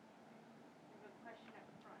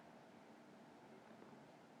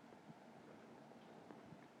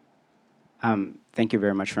 Thank you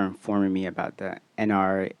very much for informing me about the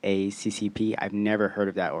NRACCP. I've never heard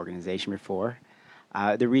of that organization before.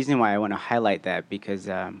 The reason why I want to highlight that because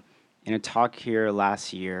in a talk here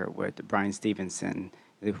last year with Brian Stevenson,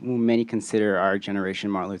 who many consider our generation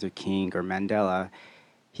Martin Luther King or Mandela,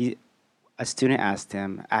 a student asked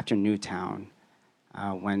him after Newtown,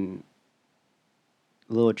 when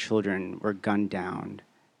little children were gunned down,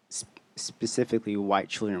 specifically white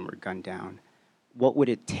children were gunned down, what would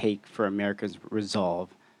it take for America's resolve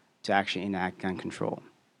to actually enact gun control?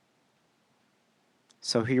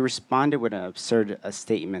 So he responded with an absurd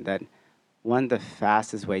statement that one of the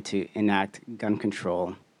fastest way to enact gun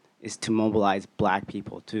control is to mobilize black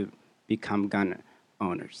people to become gun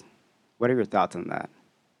owners. What are your thoughts on that?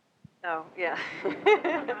 Oh, yeah.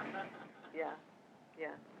 Yeah.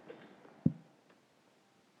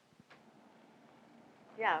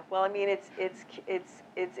 Yeah, well, I mean, it's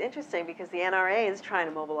interesting because the NRA is trying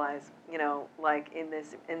to mobilize, like in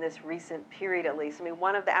this recent period at least. I mean,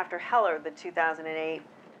 after Heller, the 2008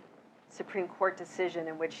 Supreme Court decision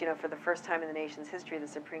in which, for the first time in the nation's history, the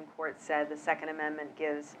Supreme Court said the Second Amendment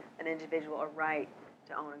gives an individual a right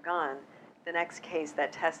to own a gun. The next case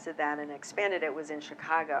that tested that and expanded it was in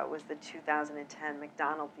Chicago. It was the 2010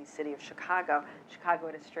 McDonald v. City of Chicago. Chicago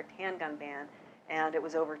had a strict handgun ban, and it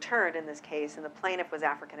was overturned in this case, and the plaintiff was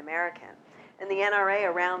African American. And the NRA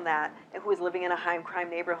around that, who was living in a high crime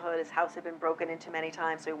neighborhood, his house had been broken into many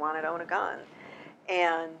times, so he wanted to own a gun.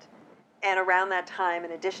 And around that time,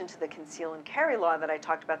 in addition to the conceal and carry law that I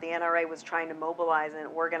talked about, the NRA was trying to mobilize and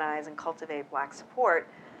organize and cultivate black support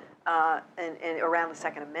and around the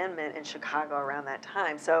Second Amendment in Chicago around that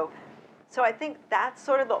time. So I think that's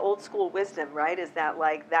sort of the old school wisdom, right? Is that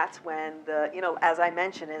that's when as I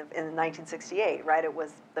mentioned in 1968, right? It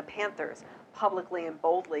was the Panthers publicly and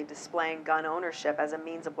boldly displaying gun ownership as a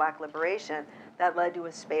means of black liberation that led to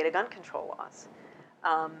a spate of gun control laws.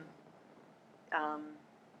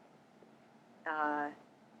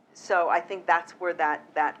 So I think that's where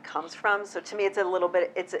that comes from. So to me, it's a little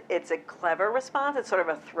bit, it's a clever response. It's sort of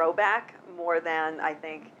a throwback more than I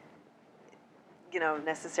think,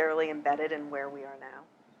 necessarily embedded in where we are now.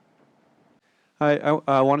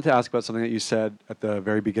 I wanted to ask about something that you said at the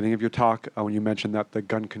very beginning of your talk when you mentioned that the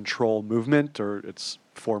gun control movement or its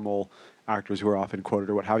formal actors who are often quoted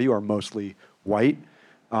or what have you are mostly white.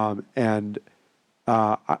 I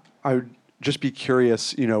would just be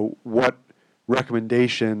curious, what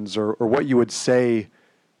recommendations or what you would say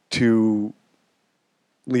to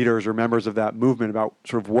leaders or members of that movement about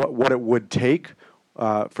sort of what it would take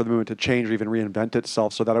for the movement to change or even reinvent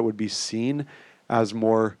itself so that it would be seen as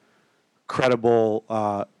more credible,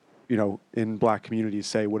 in black communities.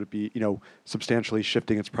 Say, would it be, substantially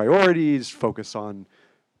shifting its priorities, focus on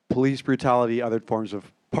police brutality, other forms of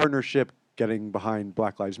partnership, getting behind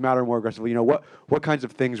Black Lives Matter more aggressively? What kinds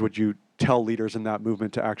of things would you tell leaders in that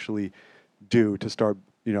movement to actually do to start,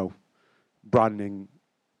 broadening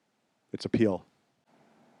its appeal?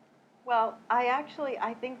 Well, I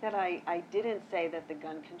think that I didn't say that the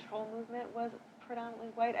gun control movement was predominantly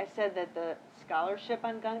white. I said that the scholarship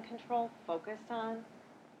on gun control focused on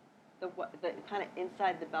the kind of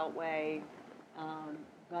inside the beltway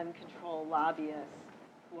gun control lobbyists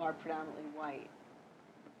who are predominantly white.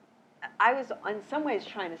 I was in some ways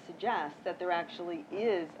trying to suggest that there actually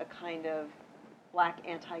is a kind of black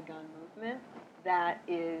anti-gun movement that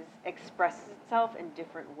expresses itself in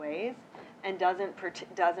different ways, and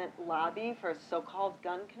doesn't lobby for so-called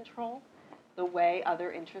gun control the way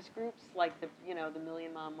other interest groups like the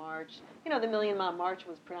Million Mile March. The Million Mile March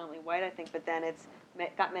was predominantly white, I think, but then it's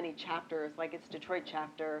got many chapters. Like its Detroit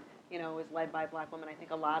chapter, was led by a black woman. I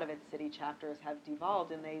think a lot of its city chapters have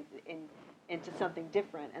devolved into something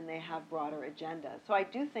different, and they have broader agendas. So I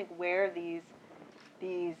do think where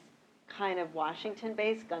these kind of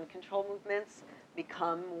Washington-based gun control movements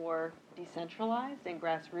become more decentralized and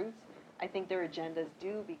grassroots, I think their agendas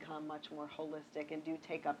do become much more holistic and do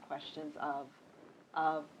take up questions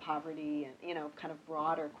of poverty and kind of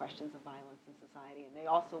broader questions of violence in society. And they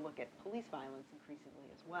also look at police violence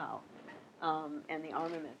increasingly as well, and the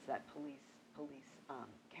armaments that police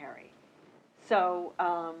carry. So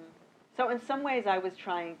in some ways, I was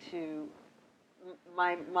trying to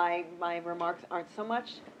my remarks aren't so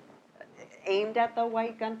much aimed at the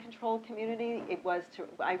white gun control community.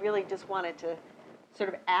 I really just wanted to sort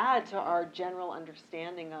of add to our general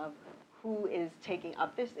understanding of who is taking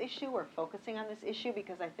up this issue or focusing on this issue,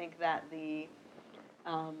 because I think that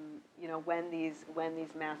when these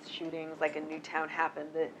mass shootings like in Newtown happen,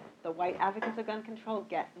 the white advocates of gun control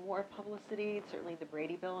get more publicity. Certainly the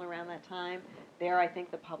Brady Bill around that time. They're, I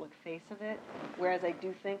think, the public face of it. Whereas I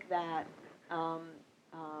do think that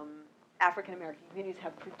African American communities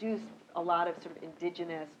have produced a lot of sort of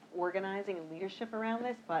indigenous organizing and leadership around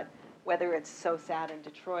this, but whether it's So Sad in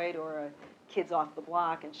Detroit or Kids Off the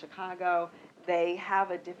Block in Chicago, they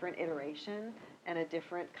have a different iteration and a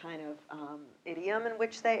different kind of idiom in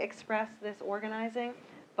which they express this organizing,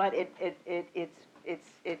 but it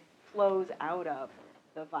flows out of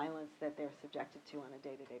the violence that they're subjected to on a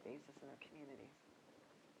day-to-day basis in their communities.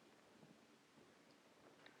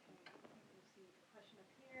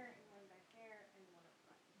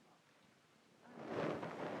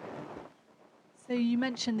 So you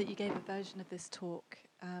mentioned that you gave a version of this talk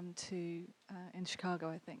in Chicago,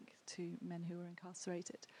 I think, to men who were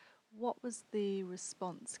incarcerated. What was the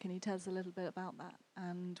response? Can you tell us a little bit about that?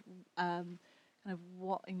 And kind of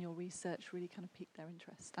what in your research really kind of piqued their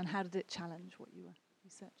interest? And how did it challenge what you were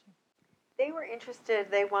researching? They were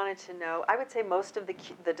interested. They wanted to know. I would say most of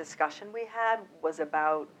the discussion we had was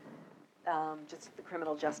about just the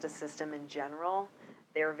criminal justice system in general.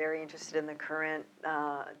 They were very interested in the current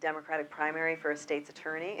Democratic primary for a state's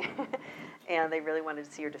attorney, and they really wanted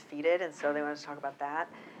to see her defeated, and so they wanted to talk about that.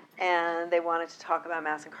 And they wanted to talk about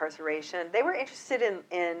mass incarceration. They were interested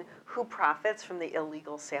in who profits from the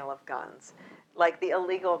illegal sale of guns, like the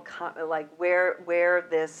illegal, like where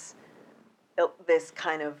this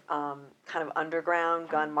kind of underground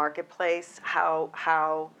gun marketplace,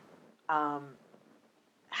 how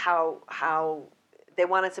they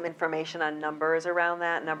wanted some information on numbers around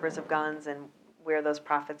that, numbers of guns and where those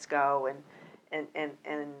profits go and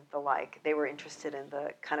the like. They were interested in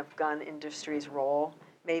the kind of gun industry's role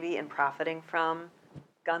maybe in profiting from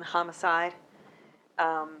gun homicide.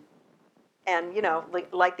 And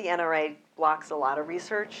like the NRA blocks a lot of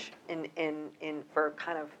research in for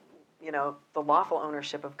kind of the lawful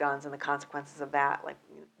ownership of guns and the consequences of that. Like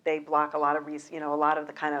they block a lot of a lot of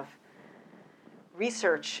the kind of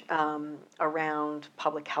research around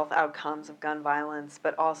public health outcomes of gun violence,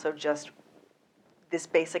 but also just this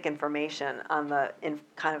basic information on the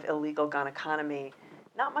kind of illegal gun economy.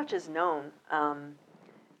 Not much is known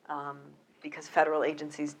because federal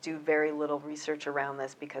agencies do very little research around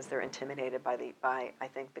this because they're intimidated by I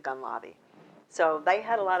think the gun lobby. So they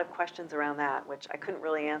had a lot of questions around that, which I couldn't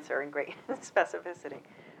really answer in great specificity.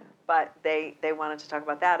 But they wanted to talk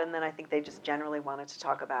about that, and then I think they just generally wanted to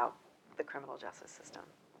talk about the criminal justice system.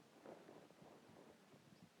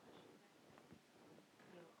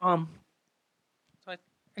 So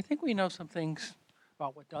I think we know some things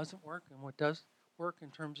about what doesn't work and what does work in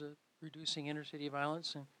terms of reducing inner city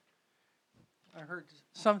violence. And I heard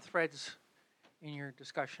some threads in your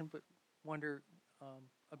discussion, but wonder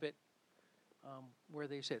a bit where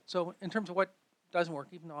they sit. So in terms of what doesn't work,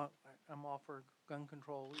 even though I'm all for gun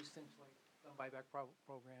control, at least things like gun buyback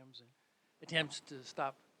programs and attempts to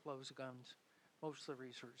stop flows of guns, most of the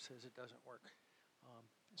research says it doesn't work.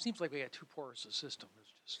 It seems like we got too porous a system.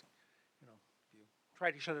 It's just, if you try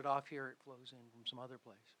to shut it off here, it flows in from some other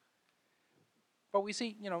place. But we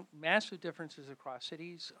see, massive differences across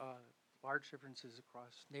cities, large differences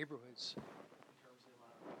across neighborhoods in terms of the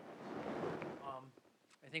amount of violence.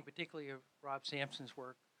 I think particularly of Rob Sampson's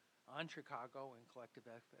work on Chicago and collective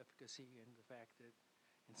efficacy, and the fact that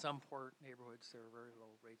in some poor neighborhoods there are very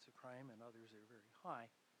low rates of crime and others that are very high.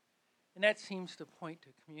 And that seems to point to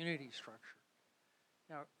community structure.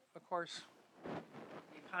 Now, of course,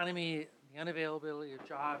 the economy, the unavailability of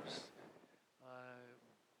jobs,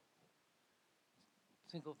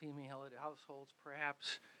 single female households,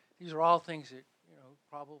 perhaps. These are all things that,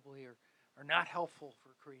 probably are not helpful for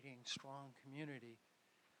creating strong community.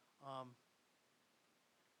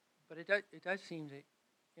 But it does seem that,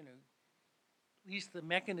 at least the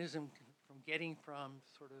mechanism from getting from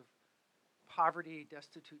sort of poverty,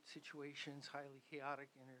 destitute situations, highly chaotic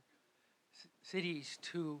inner cities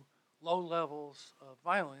to low levels of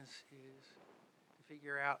violence is to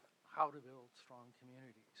figure out how to build strong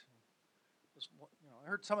communities. I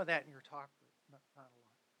heard some of that in your talk, but not a lot.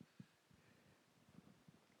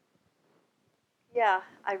 Yeah,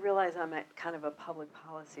 I realize I'm at kind of a public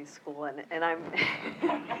policy school, and I'm,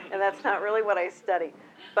 and that's not really what I study.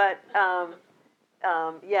 But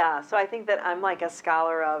yeah, so I think that I'm like a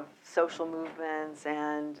scholar of social movements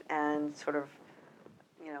and sort of,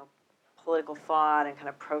 political thought and kind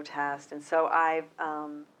of protest. And so I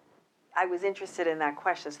was interested in that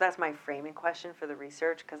question. So that's my framing question for the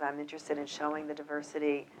research, because I'm interested in showing the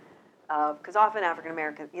diversity of, because often African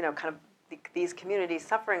American, kind of these communities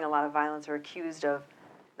suffering a lot of violence are accused of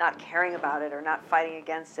not caring about it or not fighting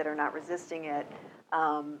against it or not resisting it.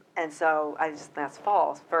 And so that's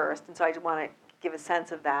false first. And so I want to give a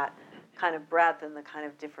sense of that kind of breadth and the kind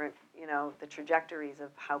of different, the trajectories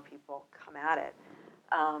of how people come at it.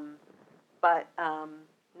 But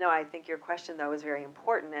no, I think your question, though, is very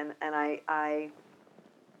important. And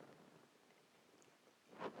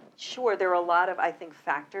sure, there are a lot of, I think,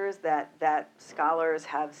 factors that scholars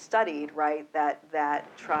have studied, right,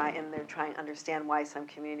 that try, and they're trying to understand why some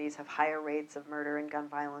communities have higher rates of murder and gun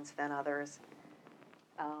violence than others.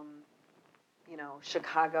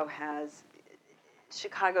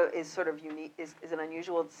 Chicago is sort of unique, is an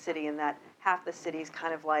unusual city in that half the city is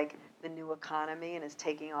kind of like the new economy and is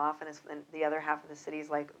taking off, and the other half of the city is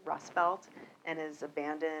like Rust Belt and is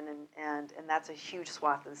abandoned, and that's a huge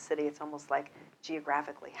swath of the city. It's almost like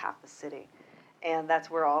geographically half the city. And that's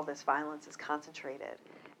where all this violence is concentrated.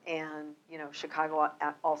 And, Chicago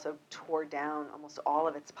also tore down almost all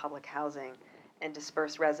of its public housing and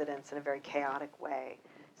dispersed residents in a very chaotic way.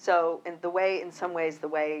 So in some ways, the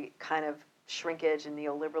way kind of shrinkage and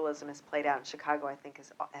neoliberalism has played out in Chicago, I think,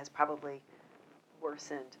 has probably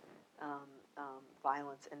worsened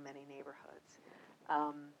violence in many neighborhoods.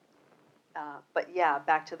 But yeah,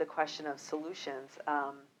 back to the question of solutions.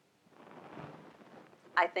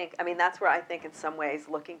 That's where I think in some ways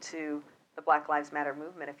looking to the Black Lives Matter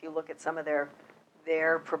movement, if you look at some of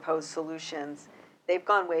their proposed solutions, they've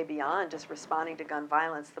gone way beyond just responding to gun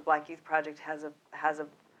violence. The Black Youth Project has a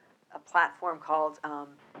platform called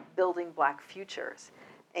Building Black Futures.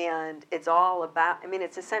 And it's all about,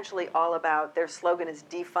 it's essentially all about, their slogan is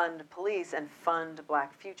defund police and fund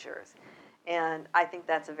Black futures. And I think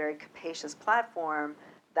that's a very capacious platform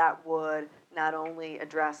that would not only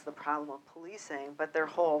address the problem of policing, but their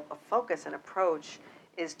whole focus and approach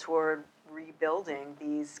is toward rebuilding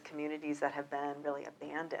these communities that have been really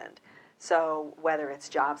abandoned. So whether it's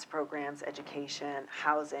jobs programs, education,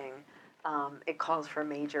 housing, it calls for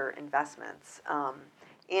major investments.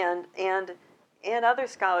 And other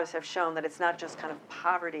scholars have shown that it's not just kind of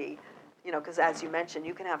poverty, because as you mentioned,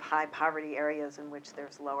 you can have high poverty areas in which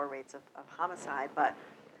there's lower rates of homicide, but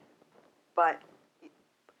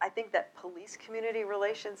I think that police community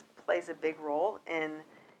relations plays a big role in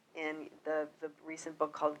the recent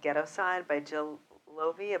book called Ghetto-Side by Jill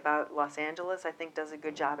Lovey about Los Angeles, I think does a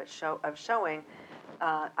good job of showing,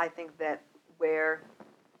 I think that where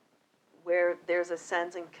there's a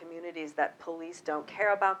sense in communities that police don't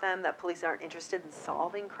care about them, that police aren't interested in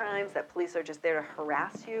solving crimes, that police are just there to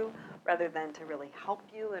harass you rather than to really help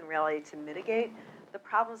you and really to mitigate the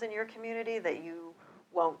problems in your community, that you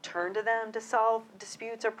won't turn to them to solve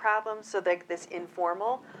disputes or problems, so that this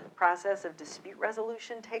informal process of dispute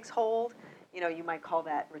resolution takes hold. You might call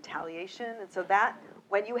that retaliation. And so that,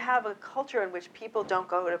 when you have a culture in which people don't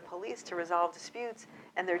go to police to resolve disputes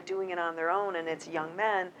and they're doing it on their own, and it's young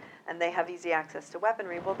men, and they have easy access to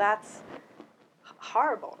weaponry, well, that's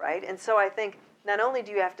horrible, right? And so I think not only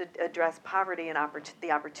do you have to address poverty and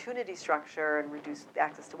the opportunity structure and reduce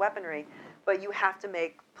access to weaponry, but you have to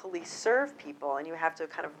make police serve people, and you have to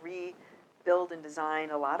kind of rebuild and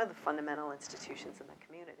design a lot of the fundamental institutions in the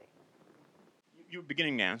community. You were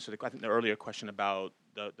beginning to answer I think the earlier question about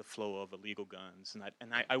the flow of illegal guns,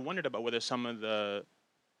 and I wondered about whether some of the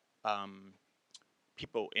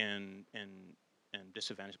people in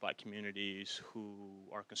disadvantaged Black communities who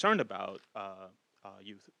are concerned about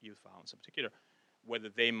youth violence in particular, whether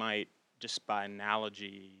they might, just by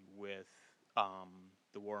analogy with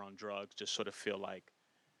the war on drugs, just sort of feel like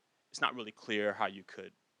it's not really clear how you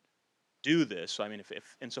could do this. So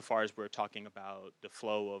if insofar as we're talking about the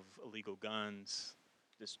flow of illegal guns,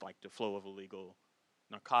 like the flow of illegal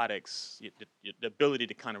narcotics, the ability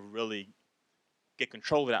to kind of really get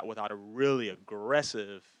control of that without a really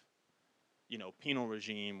aggressive, penal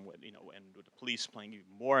regime, and with the police playing even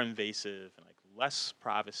more invasive and like less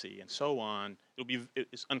privacy and so on,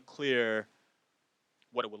 it's unclear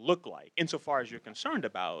what it would look like. Insofar as you're concerned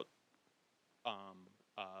about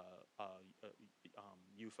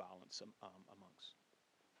youth violence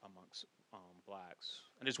amongst blacks.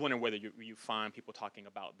 I'm just wondering whether you find people talking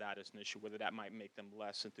about that as an issue, whether that might make them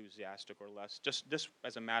less enthusiastic or less, just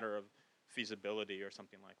as a matter of feasibility or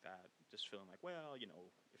something like that, just feeling like, well,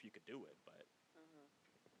 if you could do it, but.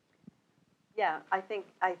 Yeah, I think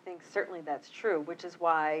certainly that's true, which is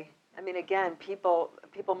why, again, people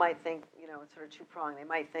might think, it's sort of two-pronged. They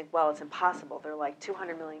might think, well, it's impossible. There are like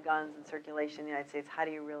 200 million guns in circulation in the United States. How do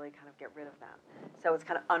you really kind of get rid of them? So it's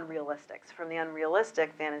kind of unrealistic. So from the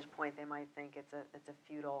unrealistic vantage point, they might think it's a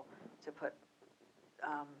futile to put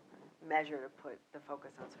measure to put the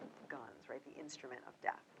focus on sort of guns, right, the instrument of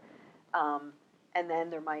death. And then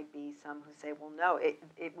there might be some who say, well, no,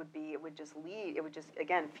 it would just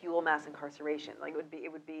again fuel mass incarceration. Like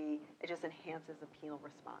it just enhances the penal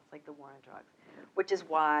response, like the war on drugs, which is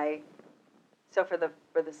why. So for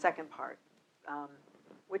the second part,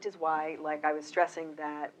 which is why, like I was stressing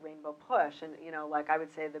that rainbow push, and like I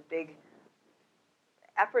would say the big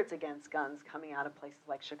efforts against guns coming out of places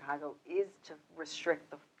like Chicago is to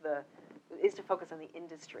restrict is to focus on the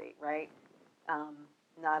industry, right,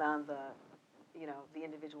 not on the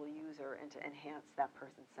individual user, and to enhance that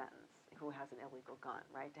person's sentence who has an illegal gun,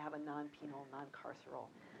 right? To have a non-penal, non-carceral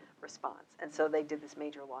response. And so they did this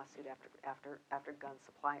major lawsuit after gun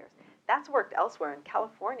suppliers. That's worked elsewhere in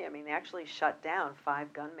California. They actually shut down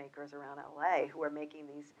 5 gun makers around LA who are making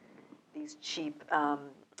these cheap,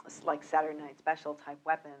 like Saturday Night Special type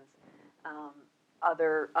weapons.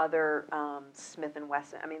 Other Smith and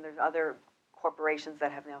Wesson. There's other corporations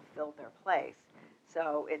that have now filled their place.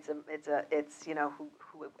 So it's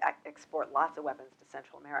who export lots of weapons to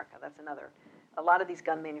Central America. That's another. A lot of these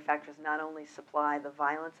gun manufacturers not only supply the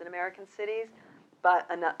violence in American cities, but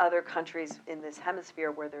in other countries in this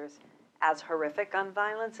hemisphere where there's as horrific gun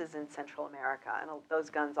violence is in Central America, and those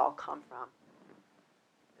guns all come from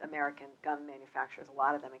American gun manufacturers. A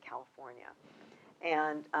lot of them in California.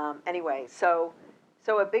 And anyway, so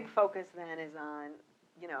a big focus then is on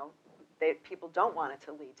people don't want it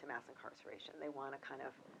to lead to mass incarceration. They want to kind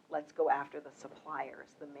of, let's go after the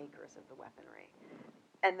suppliers, the makers of the weaponry.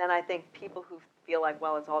 And then I think people who feel like,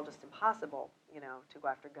 well, it's all just impossible, to go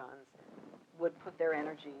after guns, would put their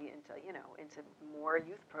energy into more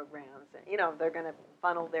youth programs. And, they're going to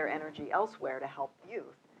funnel their energy elsewhere to help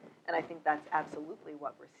youth. And I think that's absolutely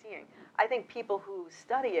what we're seeing. I think people who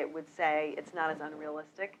study it would say it's not as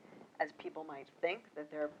unrealistic as people might think,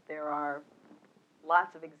 that there are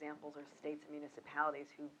lots of examples of states and municipalities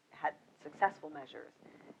who had successful measures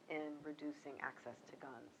in reducing access to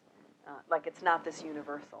guns. Like it's not this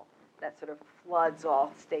universal that sort of floods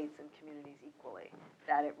all states and communities equally,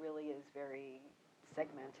 that it really is very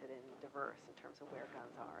segmented and diverse in terms of where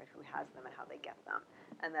guns are and who has them and how they get them.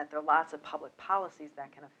 And that there are lots of public policies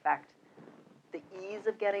that can affect the ease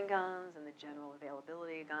of getting guns and the general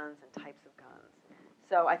availability of guns and types of guns.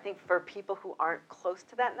 So I think for people who aren't close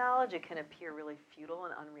to that knowledge, it can appear really futile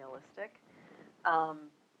and unrealistic.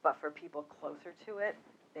 But for people closer to it,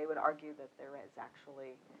 they would argue that there is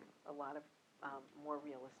actually a lot of more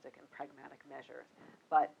realistic and pragmatic measures.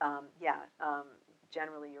 But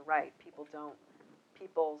generally you're right.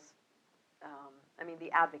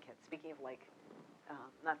 The advocates, speaking of like,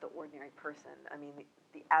 not the ordinary person,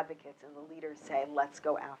 the advocates and the leaders say, let's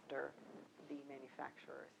go after the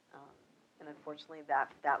manufacturers. And unfortunately,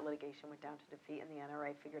 that litigation went down to defeat, and the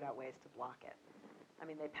NRA figured out ways to block it.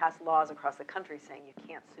 They passed laws across the country saying you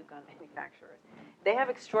can't sue gun manufacturers. They have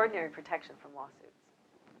extraordinary protection from lawsuits.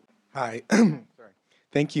 Hi. Sorry.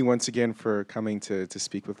 Thank you once again for coming to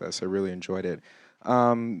speak with us. I really enjoyed it.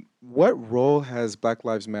 What role has Black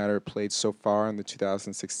Lives Matter played so far in the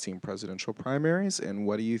 2016 presidential primaries, and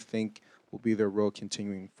what do you think will be their role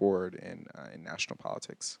continuing forward in national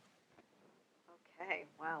politics? Okay,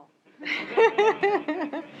 wow.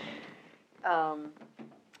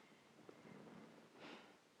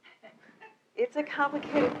 It's a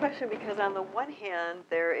complicated question because on the one hand,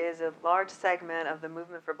 there is a large segment of the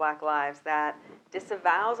movement for Black Lives that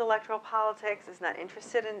disavows electoral politics, is not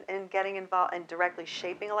interested in getting involved and directly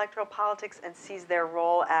shaping electoral politics, and sees their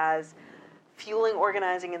role as fueling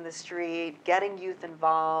organizing in the street, getting youth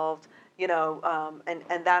involved, and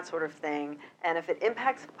that sort of thing. And if it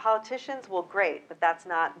impacts politicians, well, great, but that's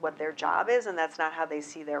not what their job is, and that's not how they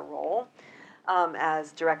see their role.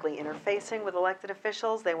 as directly interfacing with elected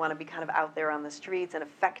officials. They want to be kind of out there on the streets and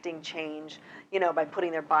affecting change, by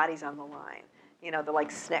putting their bodies on the line. The like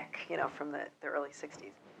SNCC, from the early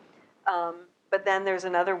 60s. But then there's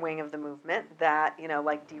another wing of the movement that,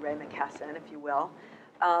 like D. Ray McKesson, if you will,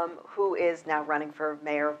 who is now running for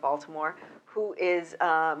mayor of Baltimore, who is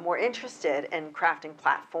more interested in crafting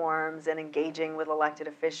platforms and engaging with elected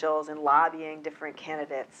officials and lobbying different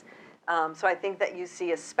candidates. So I think that you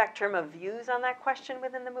see a spectrum of views on that question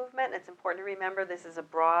within the movement. It's important to remember this is a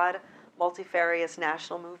broad, multifarious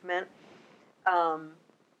national movement.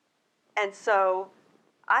 And so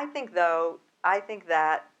I think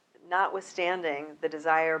that notwithstanding the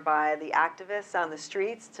desire by the activists on the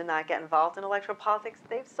streets to not get involved in electoral politics,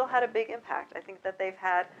 they've still had a big impact. I think that they've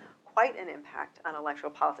had quite an impact on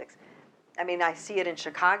electoral politics. I mean, I see it in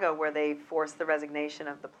Chicago where they forced the resignation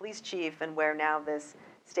of the police chief and where now this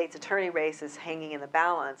state's attorney race is hanging in the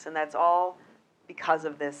balance. And that's all because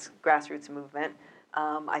of this grassroots movement.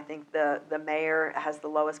 I think the mayor has the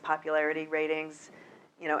lowest popularity ratings,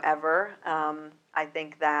 ever.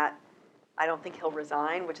 I don't think he'll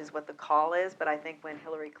resign, which is what the call is, but I think when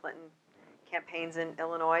Hillary Clinton campaigns in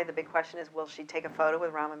Illinois, the big question is, will she take a photo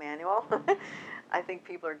with Rahm Emanuel? I think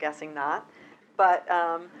people are guessing not. But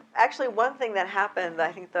actually, one thing that happened,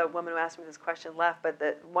 I think the woman who asked me this question left, but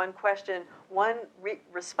the one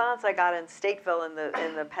response I got in Stateville in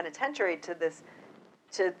the penitentiary to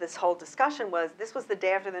this whole discussion was, this was the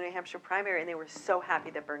day after the New Hampshire primary, and they were so happy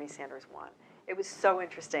that Bernie Sanders won. It was so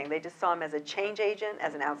interesting. They just saw him as a change agent,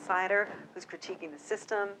 as an outsider who's critiquing the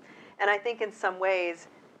system. And I think in some ways,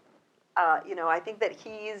 I think that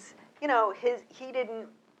he's, he didn't,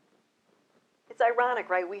 it's ironic,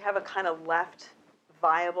 right? We have a kind of left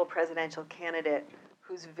viable presidential candidate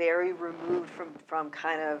who's very removed from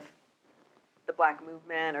kind of the black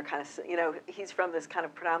movement or kind of, he's from this kind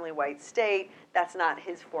of predominantly white state. That's not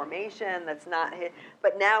his formation. That's not his,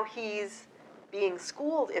 but now he's being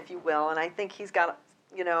schooled, if you will, and I think he's got,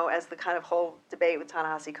 as the kind of whole debate with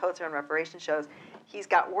Ta-Nehisi Coates on reparations shows, he's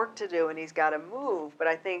got work to do and he's got to move. But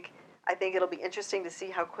I think it'll be interesting to see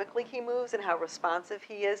how quickly he moves and how responsive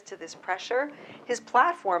he is to this pressure. His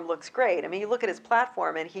platform looks great. I mean, you look at his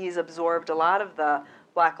platform and he's absorbed a lot of the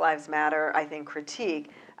Black Lives Matter, I think,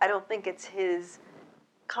 critique. I don't think it's his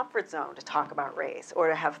comfort zone to talk about race or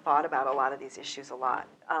to have thought about a lot of these issues a lot.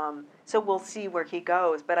 So we'll see where he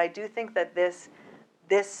goes. But I do think that this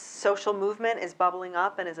social movement is bubbling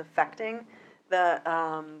up and is affecting the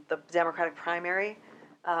Democratic primary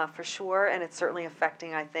for sure, and it's certainly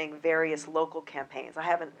affecting, I think, various local campaigns. I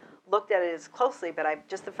haven't looked at it as closely, but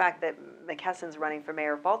just the fact that McKesson's running for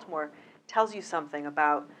mayor of Baltimore tells you something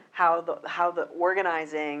about how the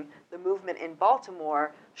organizing, the movement in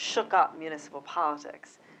Baltimore shook up municipal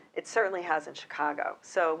politics. It certainly has in Chicago,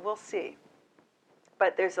 so we'll see.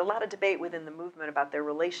 But there's a lot of debate within the movement about their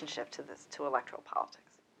relationship to electoral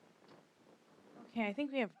politics. Okay, I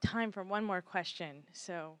think we have time for one more question.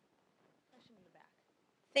 So, question in the back.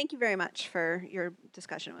 Thank you very much for your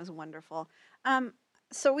discussion. It was wonderful.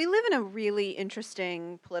 So we live in a really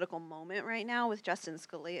interesting political moment right now with Justice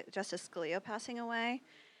Scalia passing away.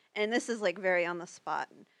 And this is like very on the spot.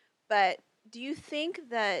 But do you think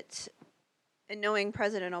that, and knowing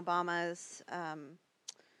President Obama's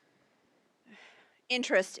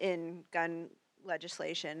interest in gun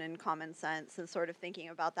legislation and common sense and sort of thinking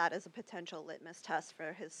about that as a potential litmus test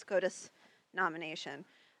for his SCOTUS nomination,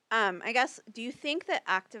 I guess, do you think that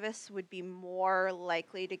activists would be more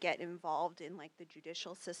likely to get involved in like the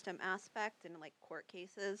judicial system aspect and like court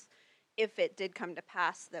cases if it did come to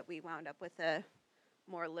pass that we wound up with a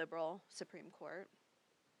more liberal Supreme Court?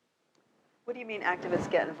 What do you mean activists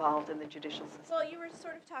get involved in the judicial system? Well, you were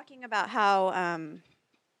sort of talking about how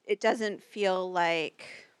it doesn't feel like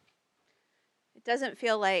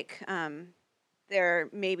there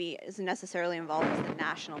maybe is necessarily involved with the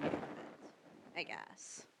national movement, I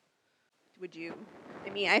guess. Would you? I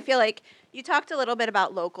mean, I feel like you talked a little bit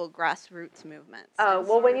about local grassroots movements. Oh,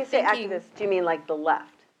 well, when you say activists, do you mean like the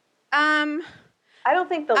left? I don't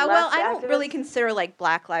think the left. Well, I don't really consider like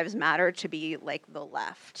Black Lives Matter to be like the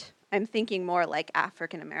left. I'm thinking more like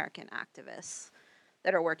African American activists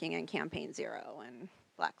that are working in Campaign Zero and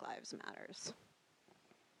Black Lives Matters.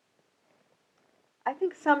 I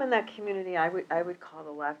think some in that community I would call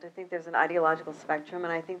the left. I think there's an ideological spectrum,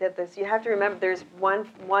 and I think that you have to remember there's one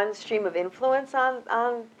stream of influence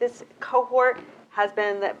on this cohort has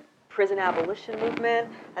been the prison abolition movement,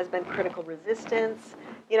 has been critical resistance,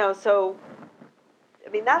 so I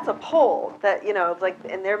mean that's a poll that, like,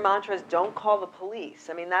 and their mantra is don't call the police.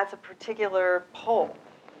 I mean that's a particular poll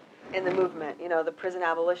in the movement, the prison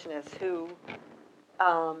abolitionists who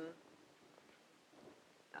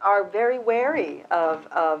are very wary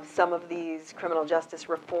of some of these criminal justice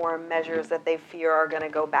reform measures that they fear are going to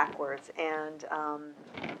go backwards and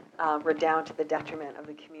redound to the detriment of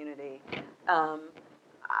the community.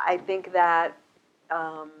 I think that,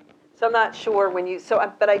 so I'm not sure when you,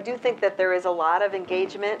 but I do think that there is a lot of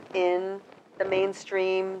engagement in the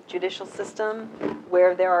mainstream judicial system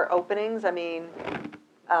where there are openings. I mean,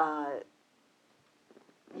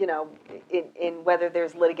 you know, in whether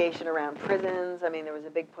there's litigation around prisons. I mean, there was a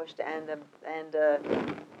big push to end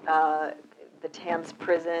the Thames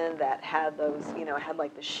prison that had those, you know, had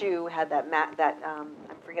like the shoe, had that I'm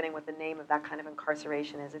forgetting what the name of that kind of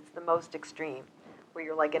incarceration is. It's the most extreme, where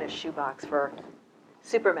you're like in a shoebox for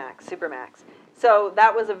supermax. So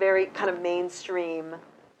that was a very kind of mainstream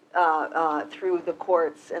through the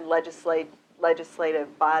courts and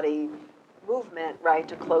legislative body movement, right,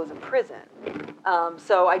 to close a prison.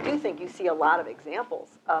 So I do think you see a lot of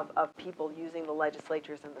examples of people using the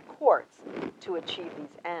legislatures and the courts to achieve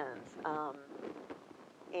these ends.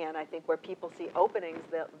 And I think where people see openings,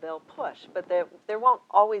 they'll push. But there won't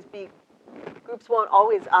always be, groups won't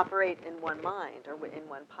always operate in one mind or in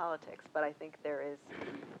one politics. But I think there is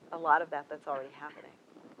a lot of that that's already happening.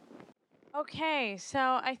 Okay, so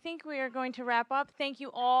I think we are going to wrap up. Thank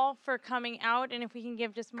you all for coming out, and if we can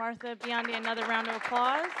give just Martha Biondi another round of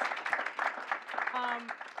applause.